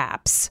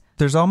mishaps.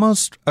 There's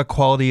almost a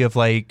quality of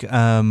like,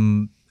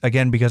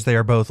 again, because they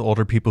are both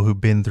older people who've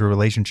been through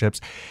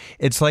relationships.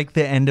 It's like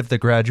the end of The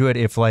Graduate.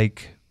 If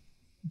at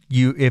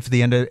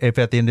the end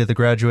of The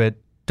Graduate,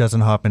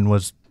 Dustin Hoffman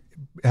was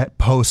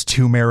post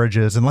 2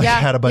 marriages and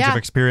had a bunch of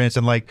experience,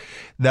 and like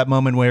that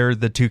moment where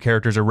the 2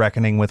 characters are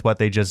reckoning with what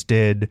they just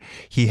did,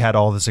 he had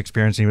all this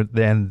experience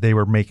and they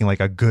were making like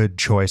a good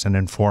choice, an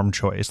informed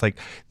choice. Like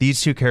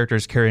these 2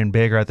 characters, Carrie and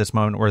Big, are at this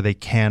moment where they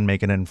can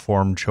make an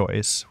informed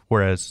choice,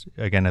 whereas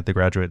again at The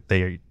Graduate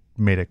they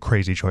made a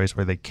crazy choice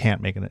where they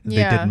can't make they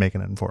didn't make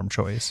an informed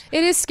choice.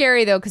 It is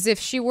scary though, because if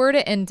she were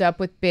to end up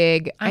with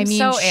Big,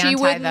 she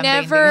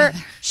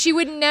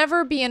would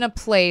never be in a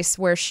place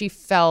where she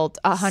felt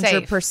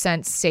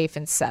 100% safe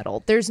and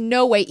settled. There's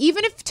no way,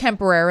 even if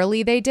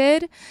temporarily they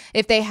did,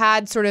 if they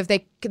had sort of they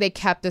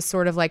kept this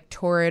sort of like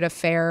torrid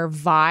affair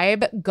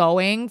vibe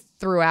going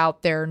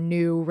throughout their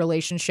new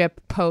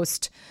relationship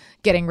post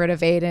getting rid of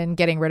Aiden,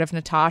 getting rid of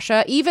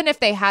Natasha, even if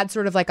they had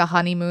sort of like a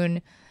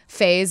honeymoon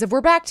phase of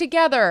we're back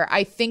together,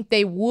 I think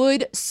they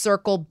would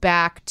circle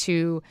back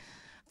to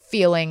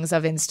feelings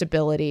of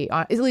instability,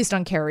 at least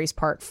on Carrie's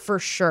part, for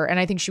sure. And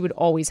I think she would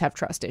always have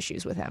trust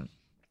issues with him.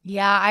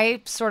 Yeah,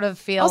 I sort of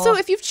feel... Also,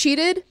 if you've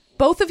cheated,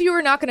 both of you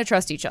are not going to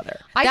trust each other.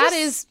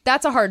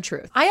 That's a hard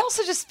truth. I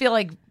also just feel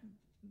like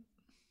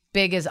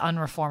Big is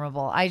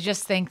unreformable. I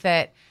just think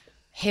that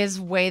his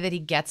way that he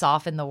gets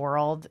off in the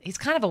world, he's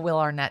kind of a Will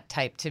Arnett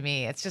type to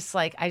me. It's just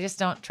like, I just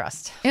don't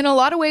trust. In a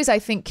lot of ways, I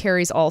think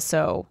Carrie's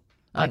also...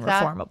 Like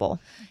unreformable.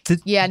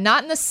 Yeah,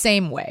 not in the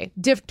same way.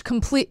 Not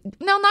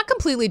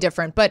completely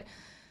different, but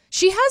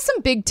she has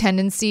some big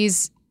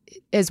tendencies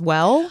as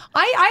well.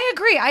 I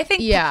agree. I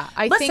think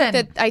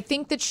I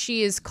think that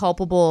she is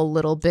culpable a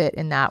little bit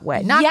in that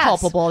way. Not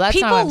culpable. That's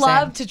people not what I'm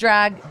love saying. to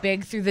drag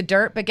Big through the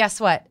dirt, but guess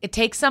what? It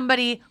takes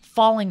somebody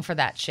falling for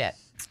that shit.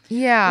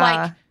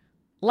 Yeah.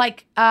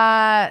 Like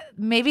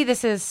maybe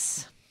this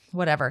is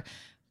whatever.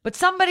 But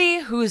somebody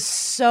who's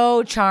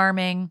so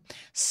charming,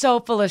 so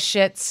full of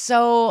shit,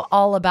 so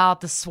all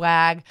about the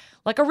swag,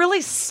 like a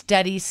really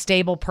steady,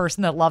 stable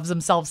person that loves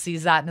himself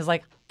sees that and is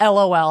like,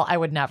 LOL, I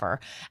would never.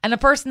 And a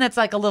person that's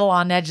like a little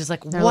on edge is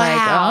like, They're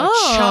wow,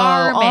 like,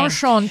 charming.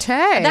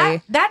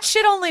 Enchanté. That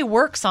shit only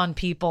works on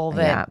people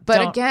that Yeah, but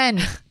don't-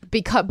 again,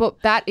 but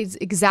that is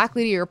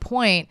exactly to your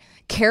point.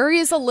 Carrie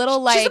is a little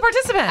like she's a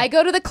participant. I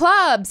go to the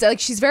clubs. Like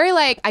she's very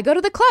like I go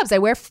to the clubs. I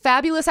wear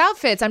fabulous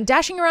outfits. I'm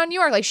dashing around New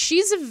York. Like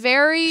she's a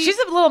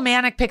little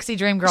manic pixie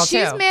dream girl too.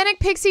 She's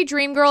manic pixie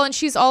dream girl, and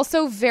she's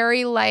also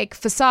very like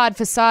facade.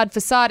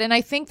 And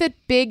I think that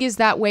Big is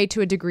that way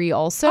to a degree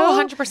also.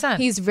 Oh, 100%.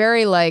 He's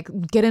very like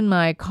get in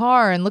my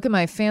car and look at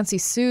my fancy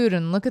suit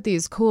and look at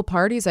these cool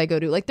parties I go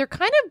to. Like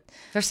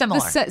they're similar.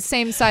 The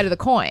same side of the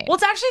coin. Well,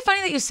 it's actually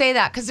funny that you say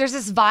that because there's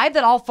this vibe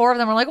that all four of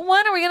them are like,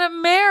 when are we gonna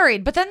get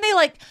married? But then they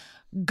like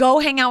go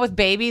hang out with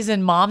babies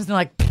and moms and they're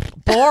like,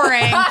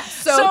 boring.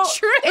 so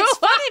true. It's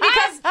funny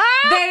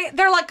because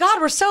they're like,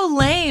 God, we're so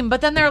lame.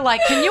 But then they're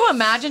like, can you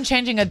imagine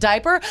changing a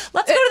diaper?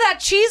 Let's go to that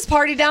cheese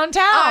party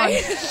downtown.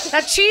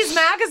 That cheese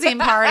magazine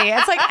party.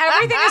 It's like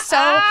everything is so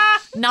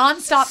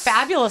nonstop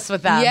fabulous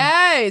with them.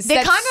 Yes, They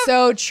that's kind of-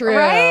 so true.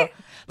 right?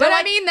 But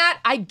I mean that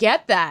I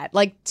get that.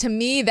 Like to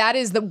me,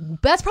 that's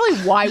probably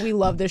why we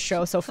love this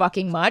show so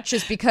fucking much.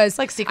 Is because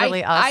like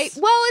secretly us. us.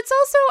 Well, it's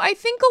also I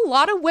think a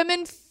lot of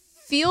women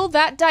feel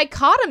that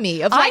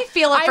dichotomy of like I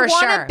feel it for I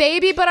want sure. a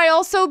baby, but I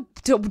also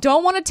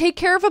don't want to take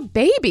care of a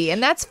baby,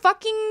 and it's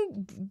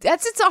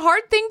a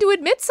hard thing to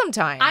admit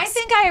sometimes. I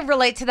think I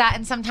relate to that,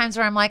 and sometimes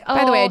where I'm like, oh.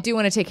 By the way, I do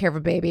want to take care of a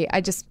baby. I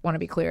just want to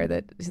be clear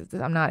that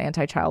I'm not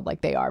anti-child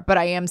like they are, but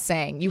I am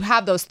saying you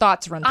have those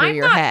thoughts run through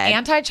your head. I'm not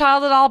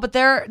anti-child at all, but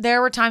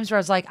there were times where I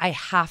was like, I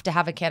have to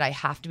have a kid. I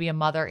have to be a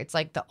mother. It's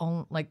like the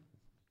only, like,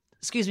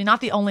 excuse me, not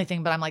the only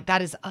thing, but I'm like,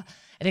 that is an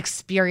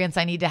experience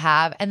I need to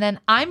have. And then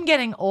I'm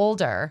getting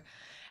older,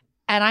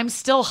 and I'm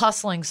still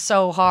hustling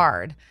so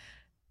hard,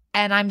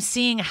 and I'm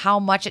seeing how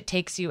much it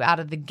takes you out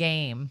of the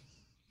game,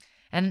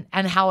 and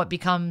how it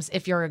becomes,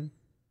 if you're a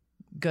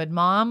good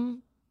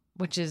mom,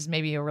 which is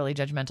maybe a really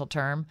judgmental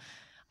term.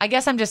 I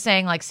guess I'm just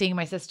saying, like, seeing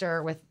my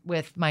sister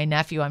with my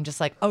nephew, I'm just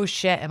like, oh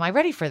shit, am I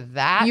ready for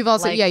that? You've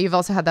also like, you've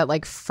also had that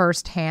like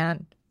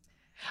firsthand.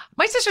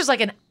 My sister's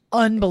like an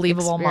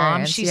unbelievable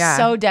mom. She's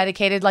so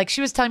dedicated. Like,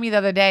 she was telling me the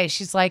other day,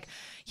 she's like,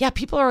 yeah,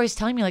 people are always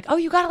telling me like, oh,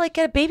 you gotta like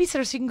get a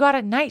babysitter so you can go out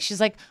at night. She's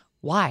like,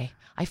 why?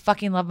 I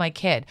fucking love my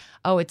kid.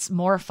 Oh, it's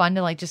more fun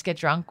to like just get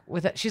drunk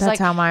with it. She's That's like,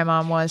 how my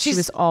mom was. She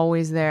was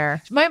always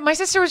there. My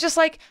sister was just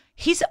like,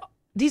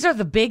 these are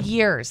the big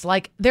years.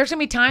 Like, there's gonna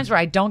be times where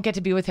I don't get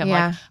to be with him.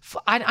 Yeah.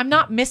 Like, I'm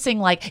not missing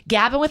like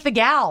gabbing with the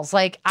gals.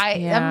 Like,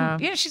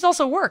 she's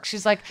also works.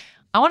 She's like,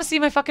 I want to see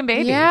my fucking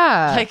baby.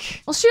 Yeah.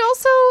 Like, well, she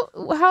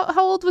also how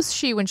old was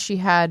she when she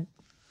had?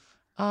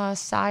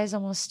 Size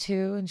almost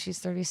 2, and she's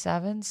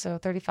 37, so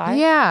 35.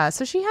 Yeah,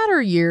 so she had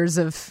her years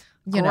of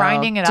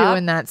grinding it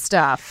doing up. that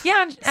stuff.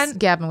 Yeah, and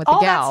gabbing with the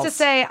all gals. that's to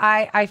say,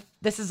 I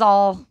this is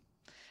all.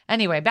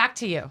 Anyway, back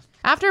to you.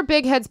 After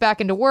Big heads back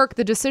into work,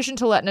 the decision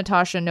to let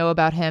Natasha know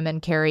about him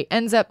and Carrie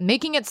ends up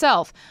making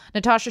itself.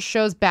 Natasha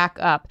shows back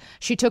up.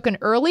 She took an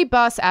early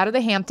bus out of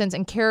the Hamptons,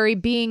 and Carrie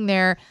being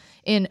there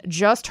in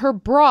just her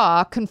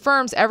bra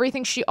confirms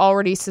everything she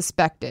already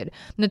suspected.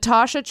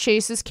 Natasha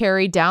chases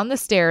Carrie down the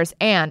stairs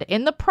and,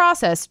 in the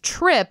process,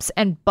 trips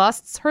and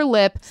busts her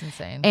lip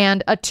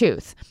and a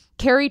tooth.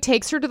 Carrie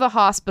takes her to the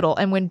hospital,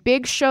 and when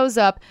Big shows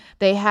up,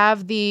 they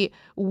have the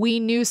 "we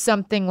knew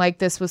something like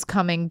this was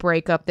coming"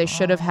 breakup they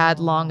should have had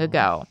long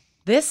ago.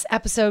 This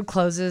episode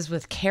closes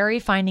with Carrie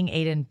finding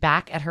Aiden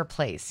back at her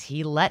place.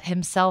 He let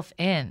himself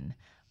in,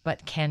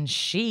 but can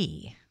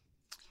she?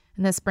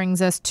 And this brings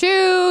us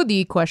to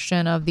the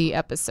question of the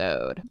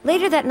episode.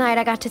 Later that night,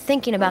 I got to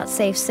thinking about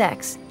safe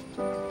sex.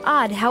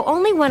 Odd how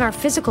only when our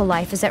physical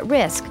life is at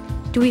risk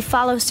do we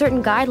follow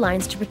certain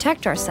guidelines to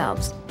protect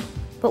ourselves.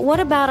 But what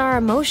about our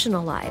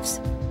emotional lives?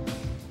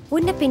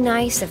 Wouldn't it be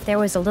nice if there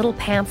was a little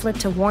pamphlet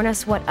to warn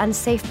us what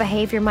unsafe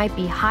behavior might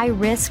be high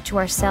risk to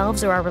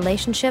ourselves or our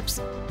relationships?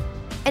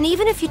 And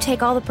even if you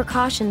take all the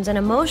precautions and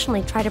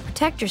emotionally try to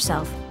protect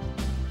yourself,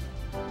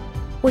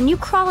 when you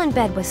crawl in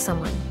bed with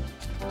someone,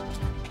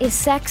 is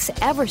sex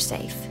ever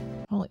safe?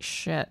 Holy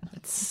shit.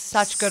 It's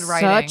such good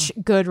writing. Such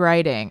good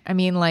writing. I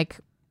mean, like,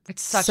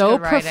 It's such so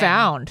good writing.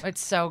 profound. It's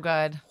so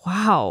good.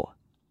 Wow.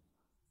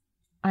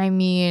 I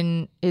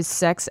mean, is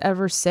sex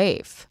ever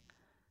safe?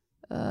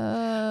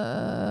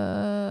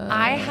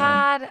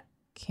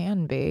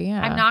 Can be,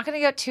 yeah. I'm not going to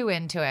get too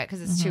into it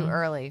because it's too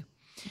early.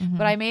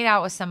 But I made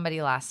out with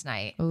somebody last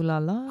night Ooh la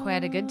la. who I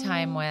had a good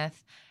time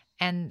with.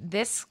 And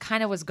this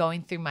kind of was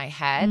going through my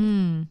head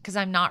because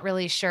I'm not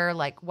really sure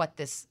like what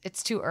this,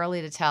 it's too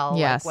early to tell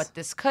Yes. like what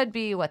this could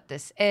be, what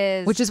this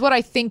is. Which is what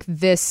I think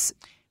this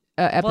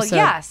episode well,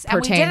 yes, and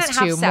we pertains didn't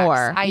have to sex.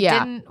 more. I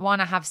didn't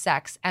want to have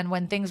sex. And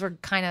when things were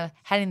kind of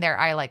heading there,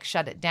 I like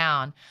shut it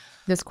down.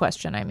 This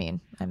question, I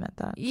meant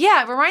that.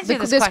 Yeah, it reminds me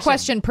of This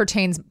question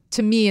pertains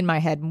to me in my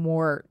head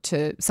more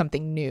to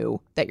something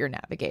new that you're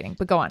navigating.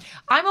 But go on.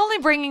 I'm only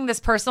bringing this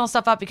personal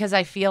stuff up because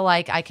I feel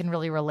like I can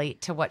really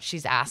relate to what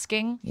she's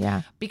asking.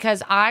 Yeah.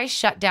 Because I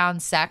shut down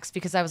sex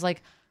because I was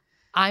like,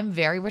 I'm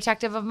very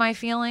protective of my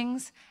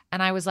feelings.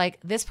 And I was like,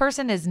 this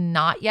person is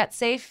not yet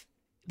safe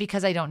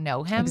because I don't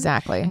know him.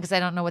 Exactly. And because I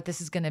don't know what this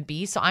is going to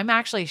be. So I'm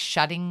actually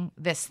shutting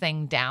this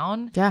thing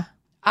down. Yeah.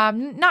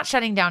 Not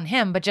shutting down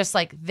him, but just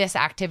like this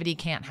activity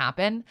can't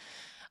happen.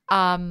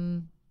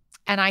 And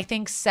I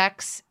think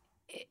sex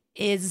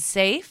is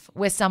safe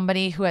with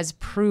somebody who has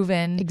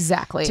proven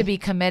to be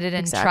committed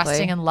and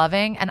trusting and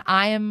loving. And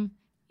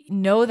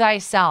know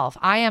thyself.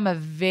 I am I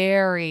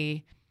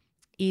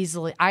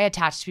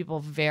attach to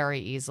people very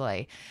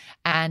easily.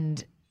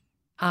 And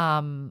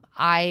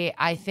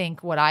I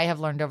think what I have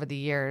learned over the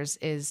years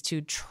is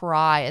to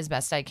try as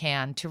best I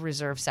can to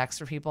reserve sex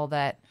for people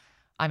that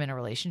I'm in a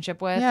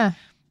relationship with. Yeah.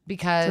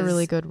 Because it's a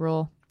really good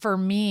rule. For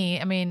me,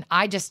 I mean,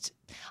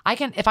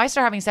 if I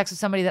start having sex with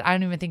somebody that I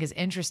don't even think is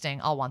interesting,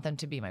 I'll want them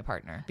to be my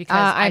partner because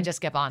I just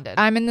get bonded.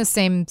 I'm in the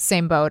same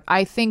boat.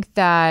 I think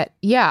that,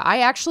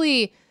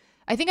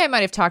 I think I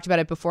might have talked about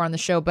it before on the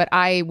show, but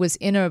I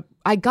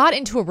got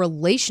into a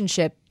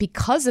relationship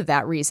because of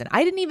that reason.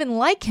 I didn't even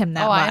like him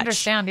that much. I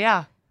understand.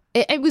 Yeah.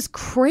 It was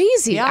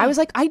crazy. Yeah. I was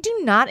like, I do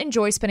not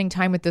enjoy spending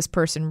time with this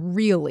person,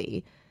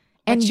 really.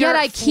 And yet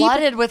I keep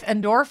flooded with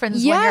endorphins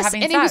when you're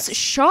having sex. It was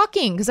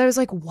shocking because I was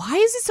like, why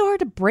is it so hard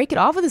to break it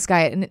off with this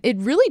guy? And it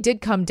really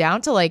did come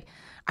down to like,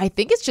 I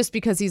think it's just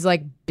because he's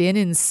like been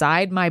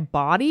inside my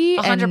body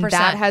 100%. And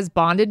that has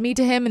bonded me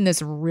to him in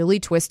this really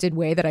twisted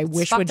way that I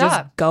wish would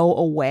just go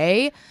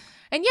away.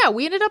 And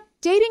we ended up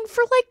dating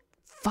for like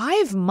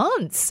 5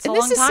 months. And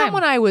this is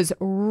someone I was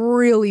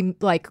really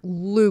like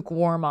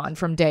lukewarm on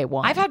from day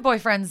one. I've had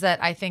boyfriends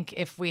that I think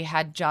if we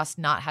had just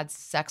not had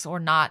sex or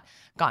not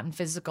gotten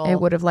physical, it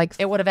would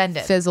have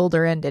ended. Fizzled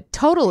or ended.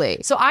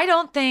 Totally. So I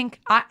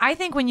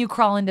think when you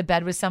crawl into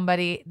bed with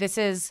somebody,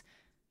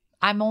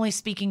 I'm only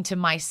speaking to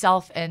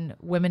myself and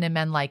women and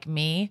men like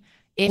me.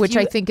 Which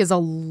I think is a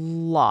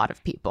lot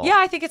of people. Yeah,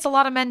 I think it's a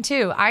lot of men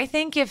too. I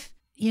think if,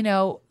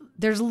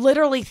 there's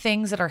literally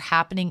things that are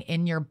happening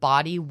in your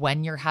body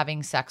when you're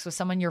having sex with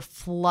someone. You're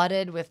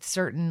flooded with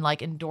certain like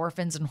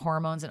endorphins and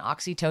hormones and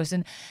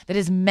oxytocin that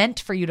is meant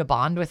for you to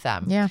bond with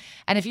them. Yeah.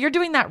 And if you're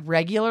doing that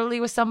regularly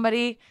with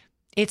somebody,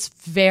 it's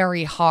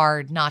very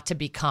hard not to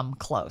become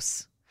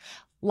close.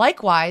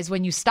 Likewise,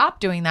 when you stop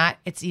doing that,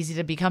 it's easy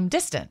to become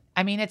distant.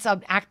 I mean, it's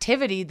an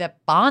activity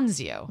that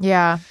bonds you.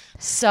 Yeah.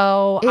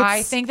 So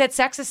I think that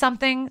sex is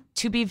something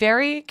to be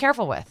very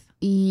careful with.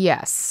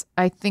 Yes.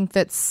 I think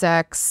that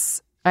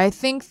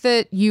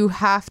you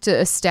have to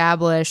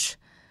establish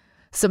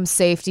some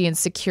safety and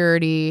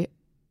security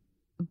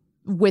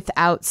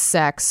without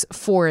sex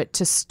for it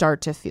to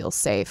start to feel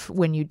safe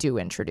when you do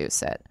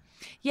introduce it.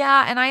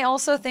 Yeah, and I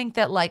also think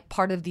that like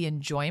part of the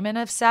enjoyment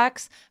of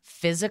sex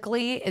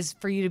physically is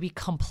for you to be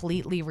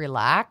completely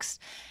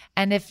relaxed.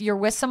 And if you're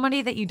with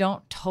somebody that you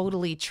don't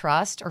totally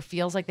trust or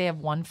feels like they have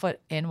 1 foot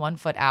in, 1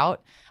 foot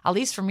out, at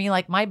least for me,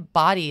 like my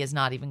body is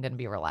not even going to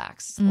be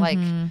relaxed. Mm-hmm. Like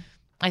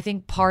I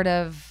think part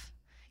of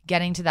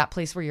getting to that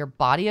place where your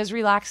body is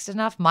relaxed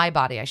enough, my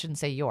body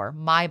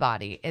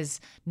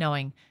is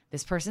knowing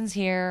this person's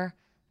here,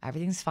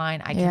 everything's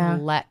fine. I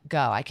can let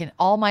go.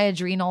 All my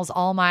adrenals,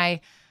 all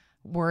my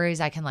worries,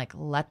 I can like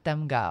let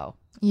them go.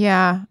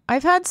 Yeah.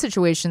 I've had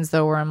situations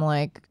though where I'm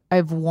like,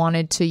 I've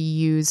wanted to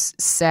use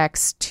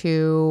sex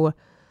to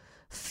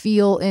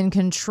feel in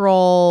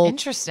control.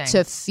 Interesting.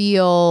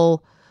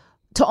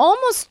 To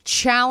almost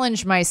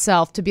challenge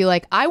myself to be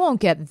like, I won't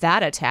get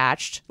that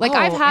attached. Like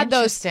I've had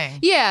those.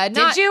 Yeah.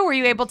 Did you? Were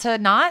you able to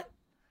not?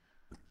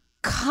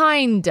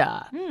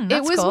 Kinda.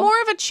 It was cool.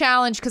 more of a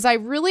challenge because I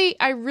really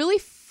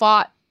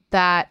fought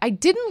that. I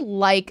didn't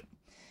like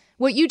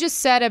what you just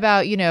said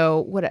about,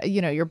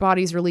 your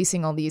body's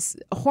releasing all these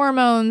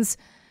hormones.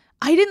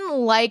 I didn't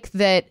like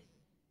that.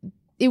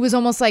 It was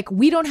almost like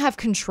we don't have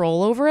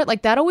control over it.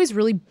 Like that always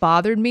really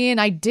bothered me. And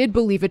I did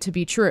believe it to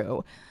be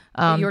true.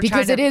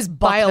 Because it is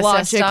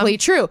biologically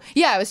true.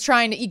 Yeah, I was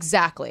trying to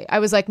exactly. I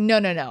was like, no.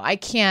 I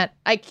can't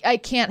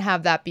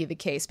have that be the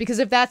case because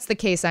if that's the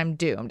case, I'm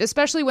doomed.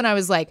 Especially when I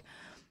was like,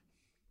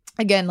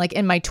 again, like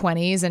in my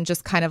 20s and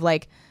just kind of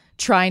like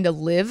trying to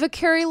live a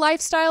Carrie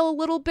lifestyle a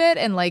little bit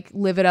and like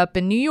live it up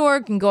in New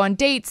York and go on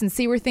dates and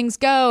see where things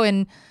go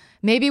and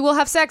maybe we'll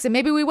have sex and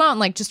maybe we won't.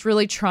 Like just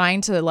really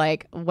trying to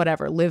like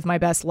whatever live my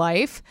best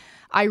life.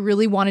 I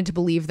really wanted to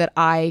believe that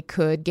I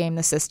could game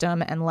the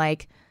system and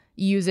like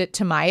use it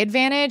to my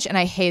advantage. And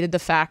I hated the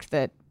fact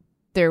that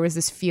there was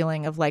this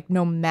feeling of like,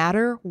 no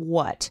matter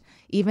what,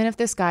 even if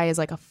this guy is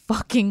like a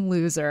fucking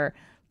loser,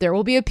 there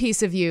will be a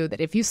piece of you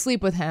that if you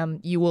sleep with him,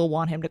 you will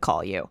want him to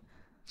call you.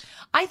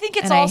 I think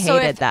it's and also, I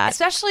hated that.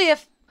 Especially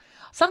if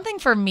something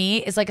for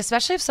me is like,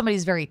 especially if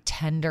somebody's very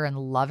tender and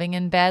loving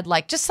in bed,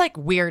 like just like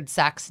weird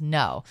sex,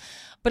 no.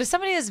 But if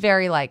somebody is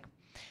very like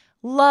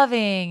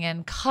loving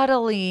and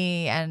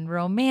cuddly and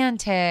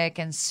romantic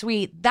and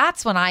sweet,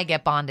 that's when I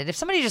get bonded. If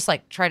somebody just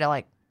like try to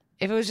like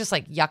if it was just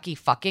like yucky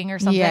fucking or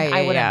something,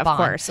 I wouldn't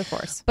bond. Of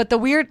course. But the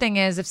weird thing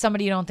is, if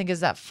somebody you don't think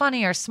is that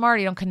funny or smart,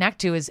 you don't connect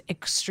to, is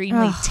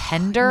extremely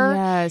tender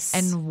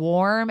and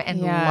warm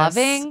and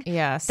loving.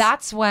 Yes.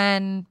 That's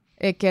when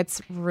it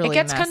gets really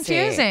messy.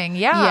 Confusing.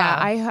 Yeah.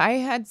 I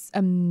had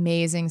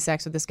amazing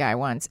sex with this guy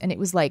once, and it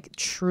was like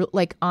true,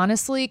 like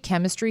honestly,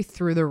 chemistry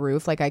through the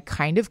roof. Like I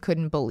kind of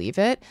couldn't believe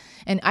it.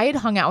 And I had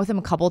hung out with him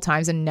a couple of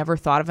times and never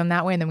thought of him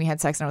that way. And then we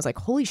had sex, and I was like,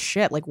 holy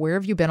shit, like where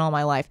have you been all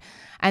my life?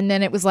 And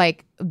then it was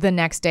like the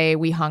next day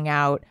we hung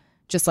out,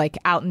 just like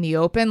out in the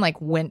open, like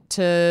went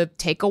to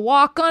take a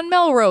walk on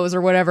Melrose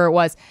or whatever it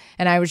was.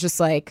 And I was just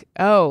like,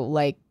 oh,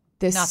 like,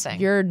 this, nothing.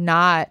 You're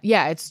not,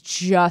 it's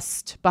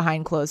just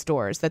behind closed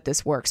doors that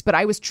this works. But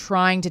I was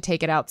trying to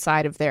take it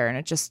outside of there, and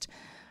it just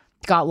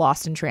got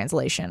lost in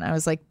translation. I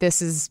was like,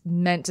 this is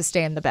meant to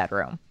stay in the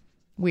bedroom.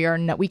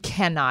 We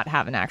cannot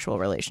have an actual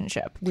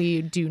relationship.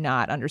 We do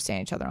not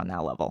understand each other on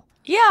that level.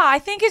 Yeah, I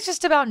think it's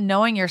just about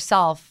knowing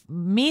yourself.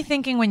 Me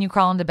thinking when you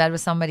crawl into bed with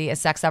somebody, is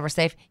sex ever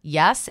safe?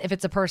 Yes, if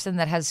it's a person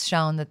that has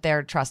shown that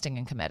they're trusting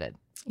and committed.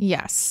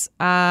 Yes.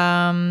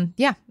 I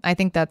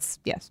think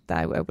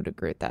I would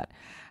agree with that.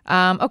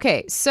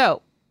 Okay,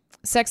 so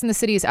Sex and the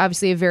City is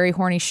obviously a very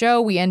horny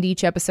show. We end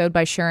each episode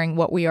by sharing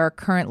what we are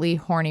currently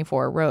horny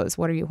for. Rose,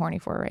 what are you horny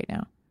for right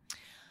now?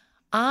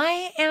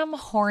 I am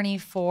horny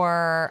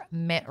for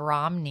Mitt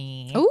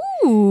Romney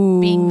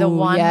being the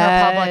one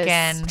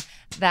Republican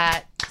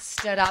that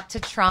stood up to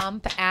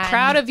Trump. And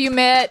proud of you,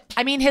 Mitt.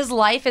 I mean, his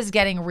life is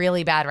getting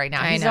really bad right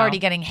now. He's already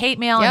getting hate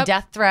mail and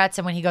death threats.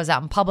 And when he goes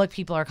out in public,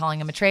 people are calling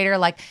him a traitor.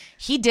 Like,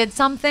 he did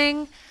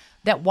something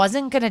that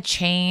wasn't going to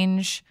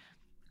change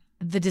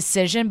the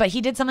decision, but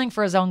he did something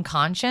for his own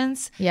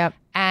conscience. Yep.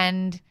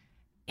 And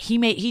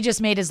he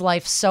just made his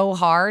life so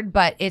hard,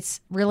 but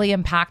it's really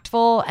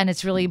impactful and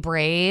it's really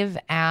brave,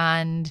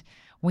 and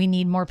we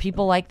need more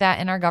people like that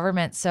in our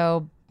government.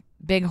 So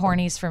big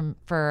hornies for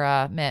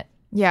Mitt.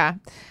 Yeah.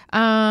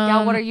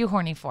 Gal, what are you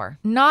horny for?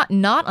 Not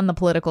on the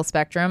political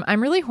spectrum.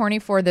 I'm really horny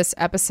for this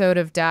episode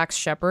of Dax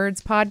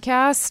Shepard's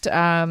podcast,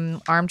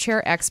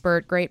 Armchair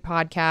Expert, great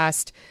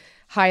podcast.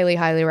 Highly,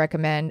 highly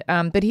recommend.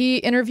 But he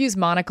interviews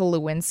Monica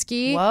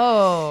Lewinsky.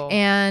 Whoa.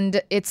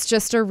 And it's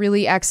just a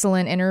really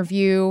excellent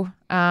interview.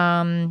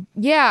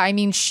 I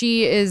mean,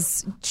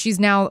 she's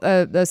now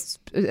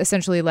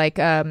essentially like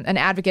an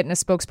advocate and a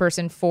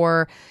spokesperson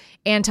for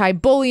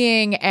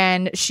anti-bullying.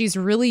 And she's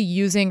really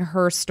using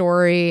her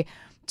story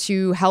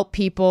to help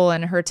people.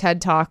 And her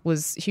TED Talk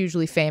was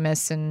hugely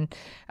famous. And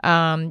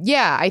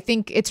I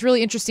think it's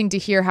really interesting to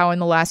hear how in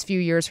the last few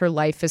years her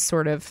life has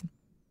sort of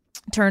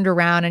turned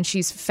around, and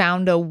she's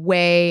found a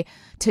way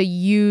to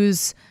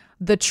use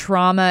the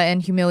trauma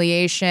and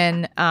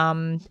humiliation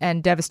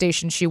and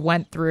devastation she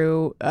went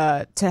through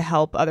to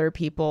help other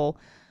people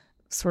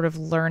sort of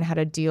learn how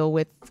to deal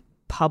with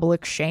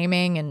public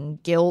shaming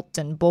and guilt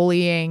and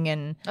bullying.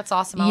 And that's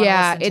awesome.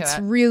 It's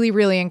really,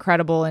 really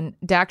incredible. And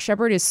Dax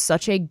Shepard is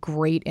such a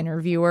great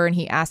interviewer, and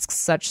he asks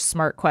such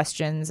smart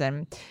questions.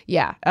 And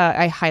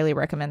I highly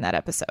recommend that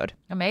episode.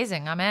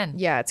 Amazing. I'm in.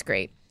 Yeah, it's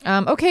great.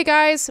 Okay,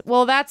 guys.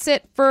 Well, that's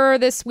it for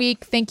this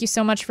week. Thank you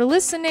so much for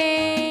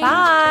listening.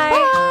 Bye.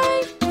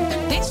 Bye.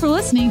 Thanks for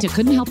listening to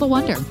Couldn't Help But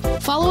Wonder.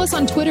 Follow us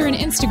on Twitter and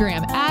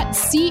Instagram at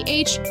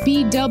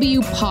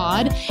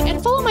CHBWPod,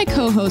 and follow my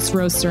co-host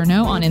Rose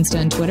Cerno on Insta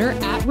and Twitter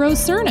at Rose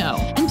Cerno.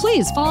 And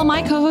please follow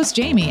my co-host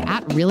Jamie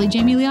at Really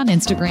Jamie Lee on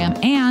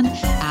Instagram and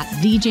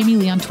at The Jamie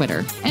Lee on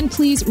Twitter. And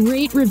please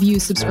rate, review,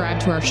 subscribe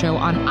to our show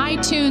on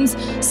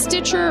iTunes,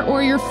 Stitcher,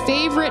 or your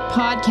favorite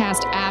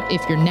podcast app.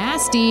 If you're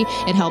nasty,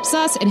 it helps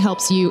us, it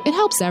helps you, it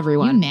helps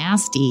everyone. You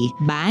nasty.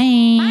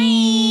 Bye.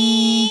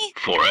 Bye.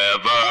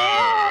 Forever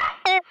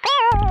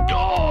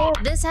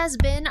Dog. This has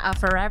been a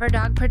Forever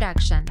Dog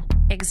production.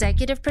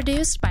 Executive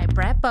produced by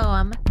Brett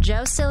Boehm,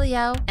 Joe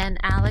Cilio, and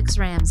Alex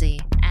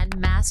Ramsey, and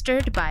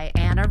mastered by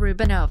Anna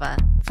Rubinova.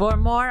 For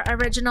more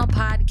original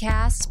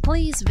podcasts,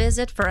 please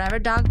visit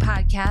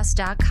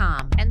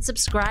foreverdogpodcast.com and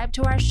subscribe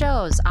to our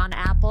shows on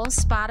Apple,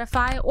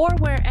 Spotify, or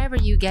wherever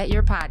you get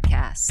your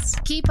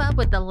podcasts. Keep up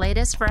with the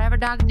latest Forever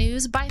Dog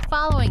news by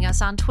following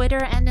us on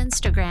Twitter and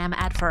Instagram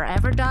at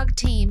Forever Dog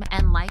Team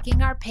and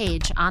liking our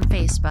page on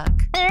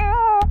Facebook.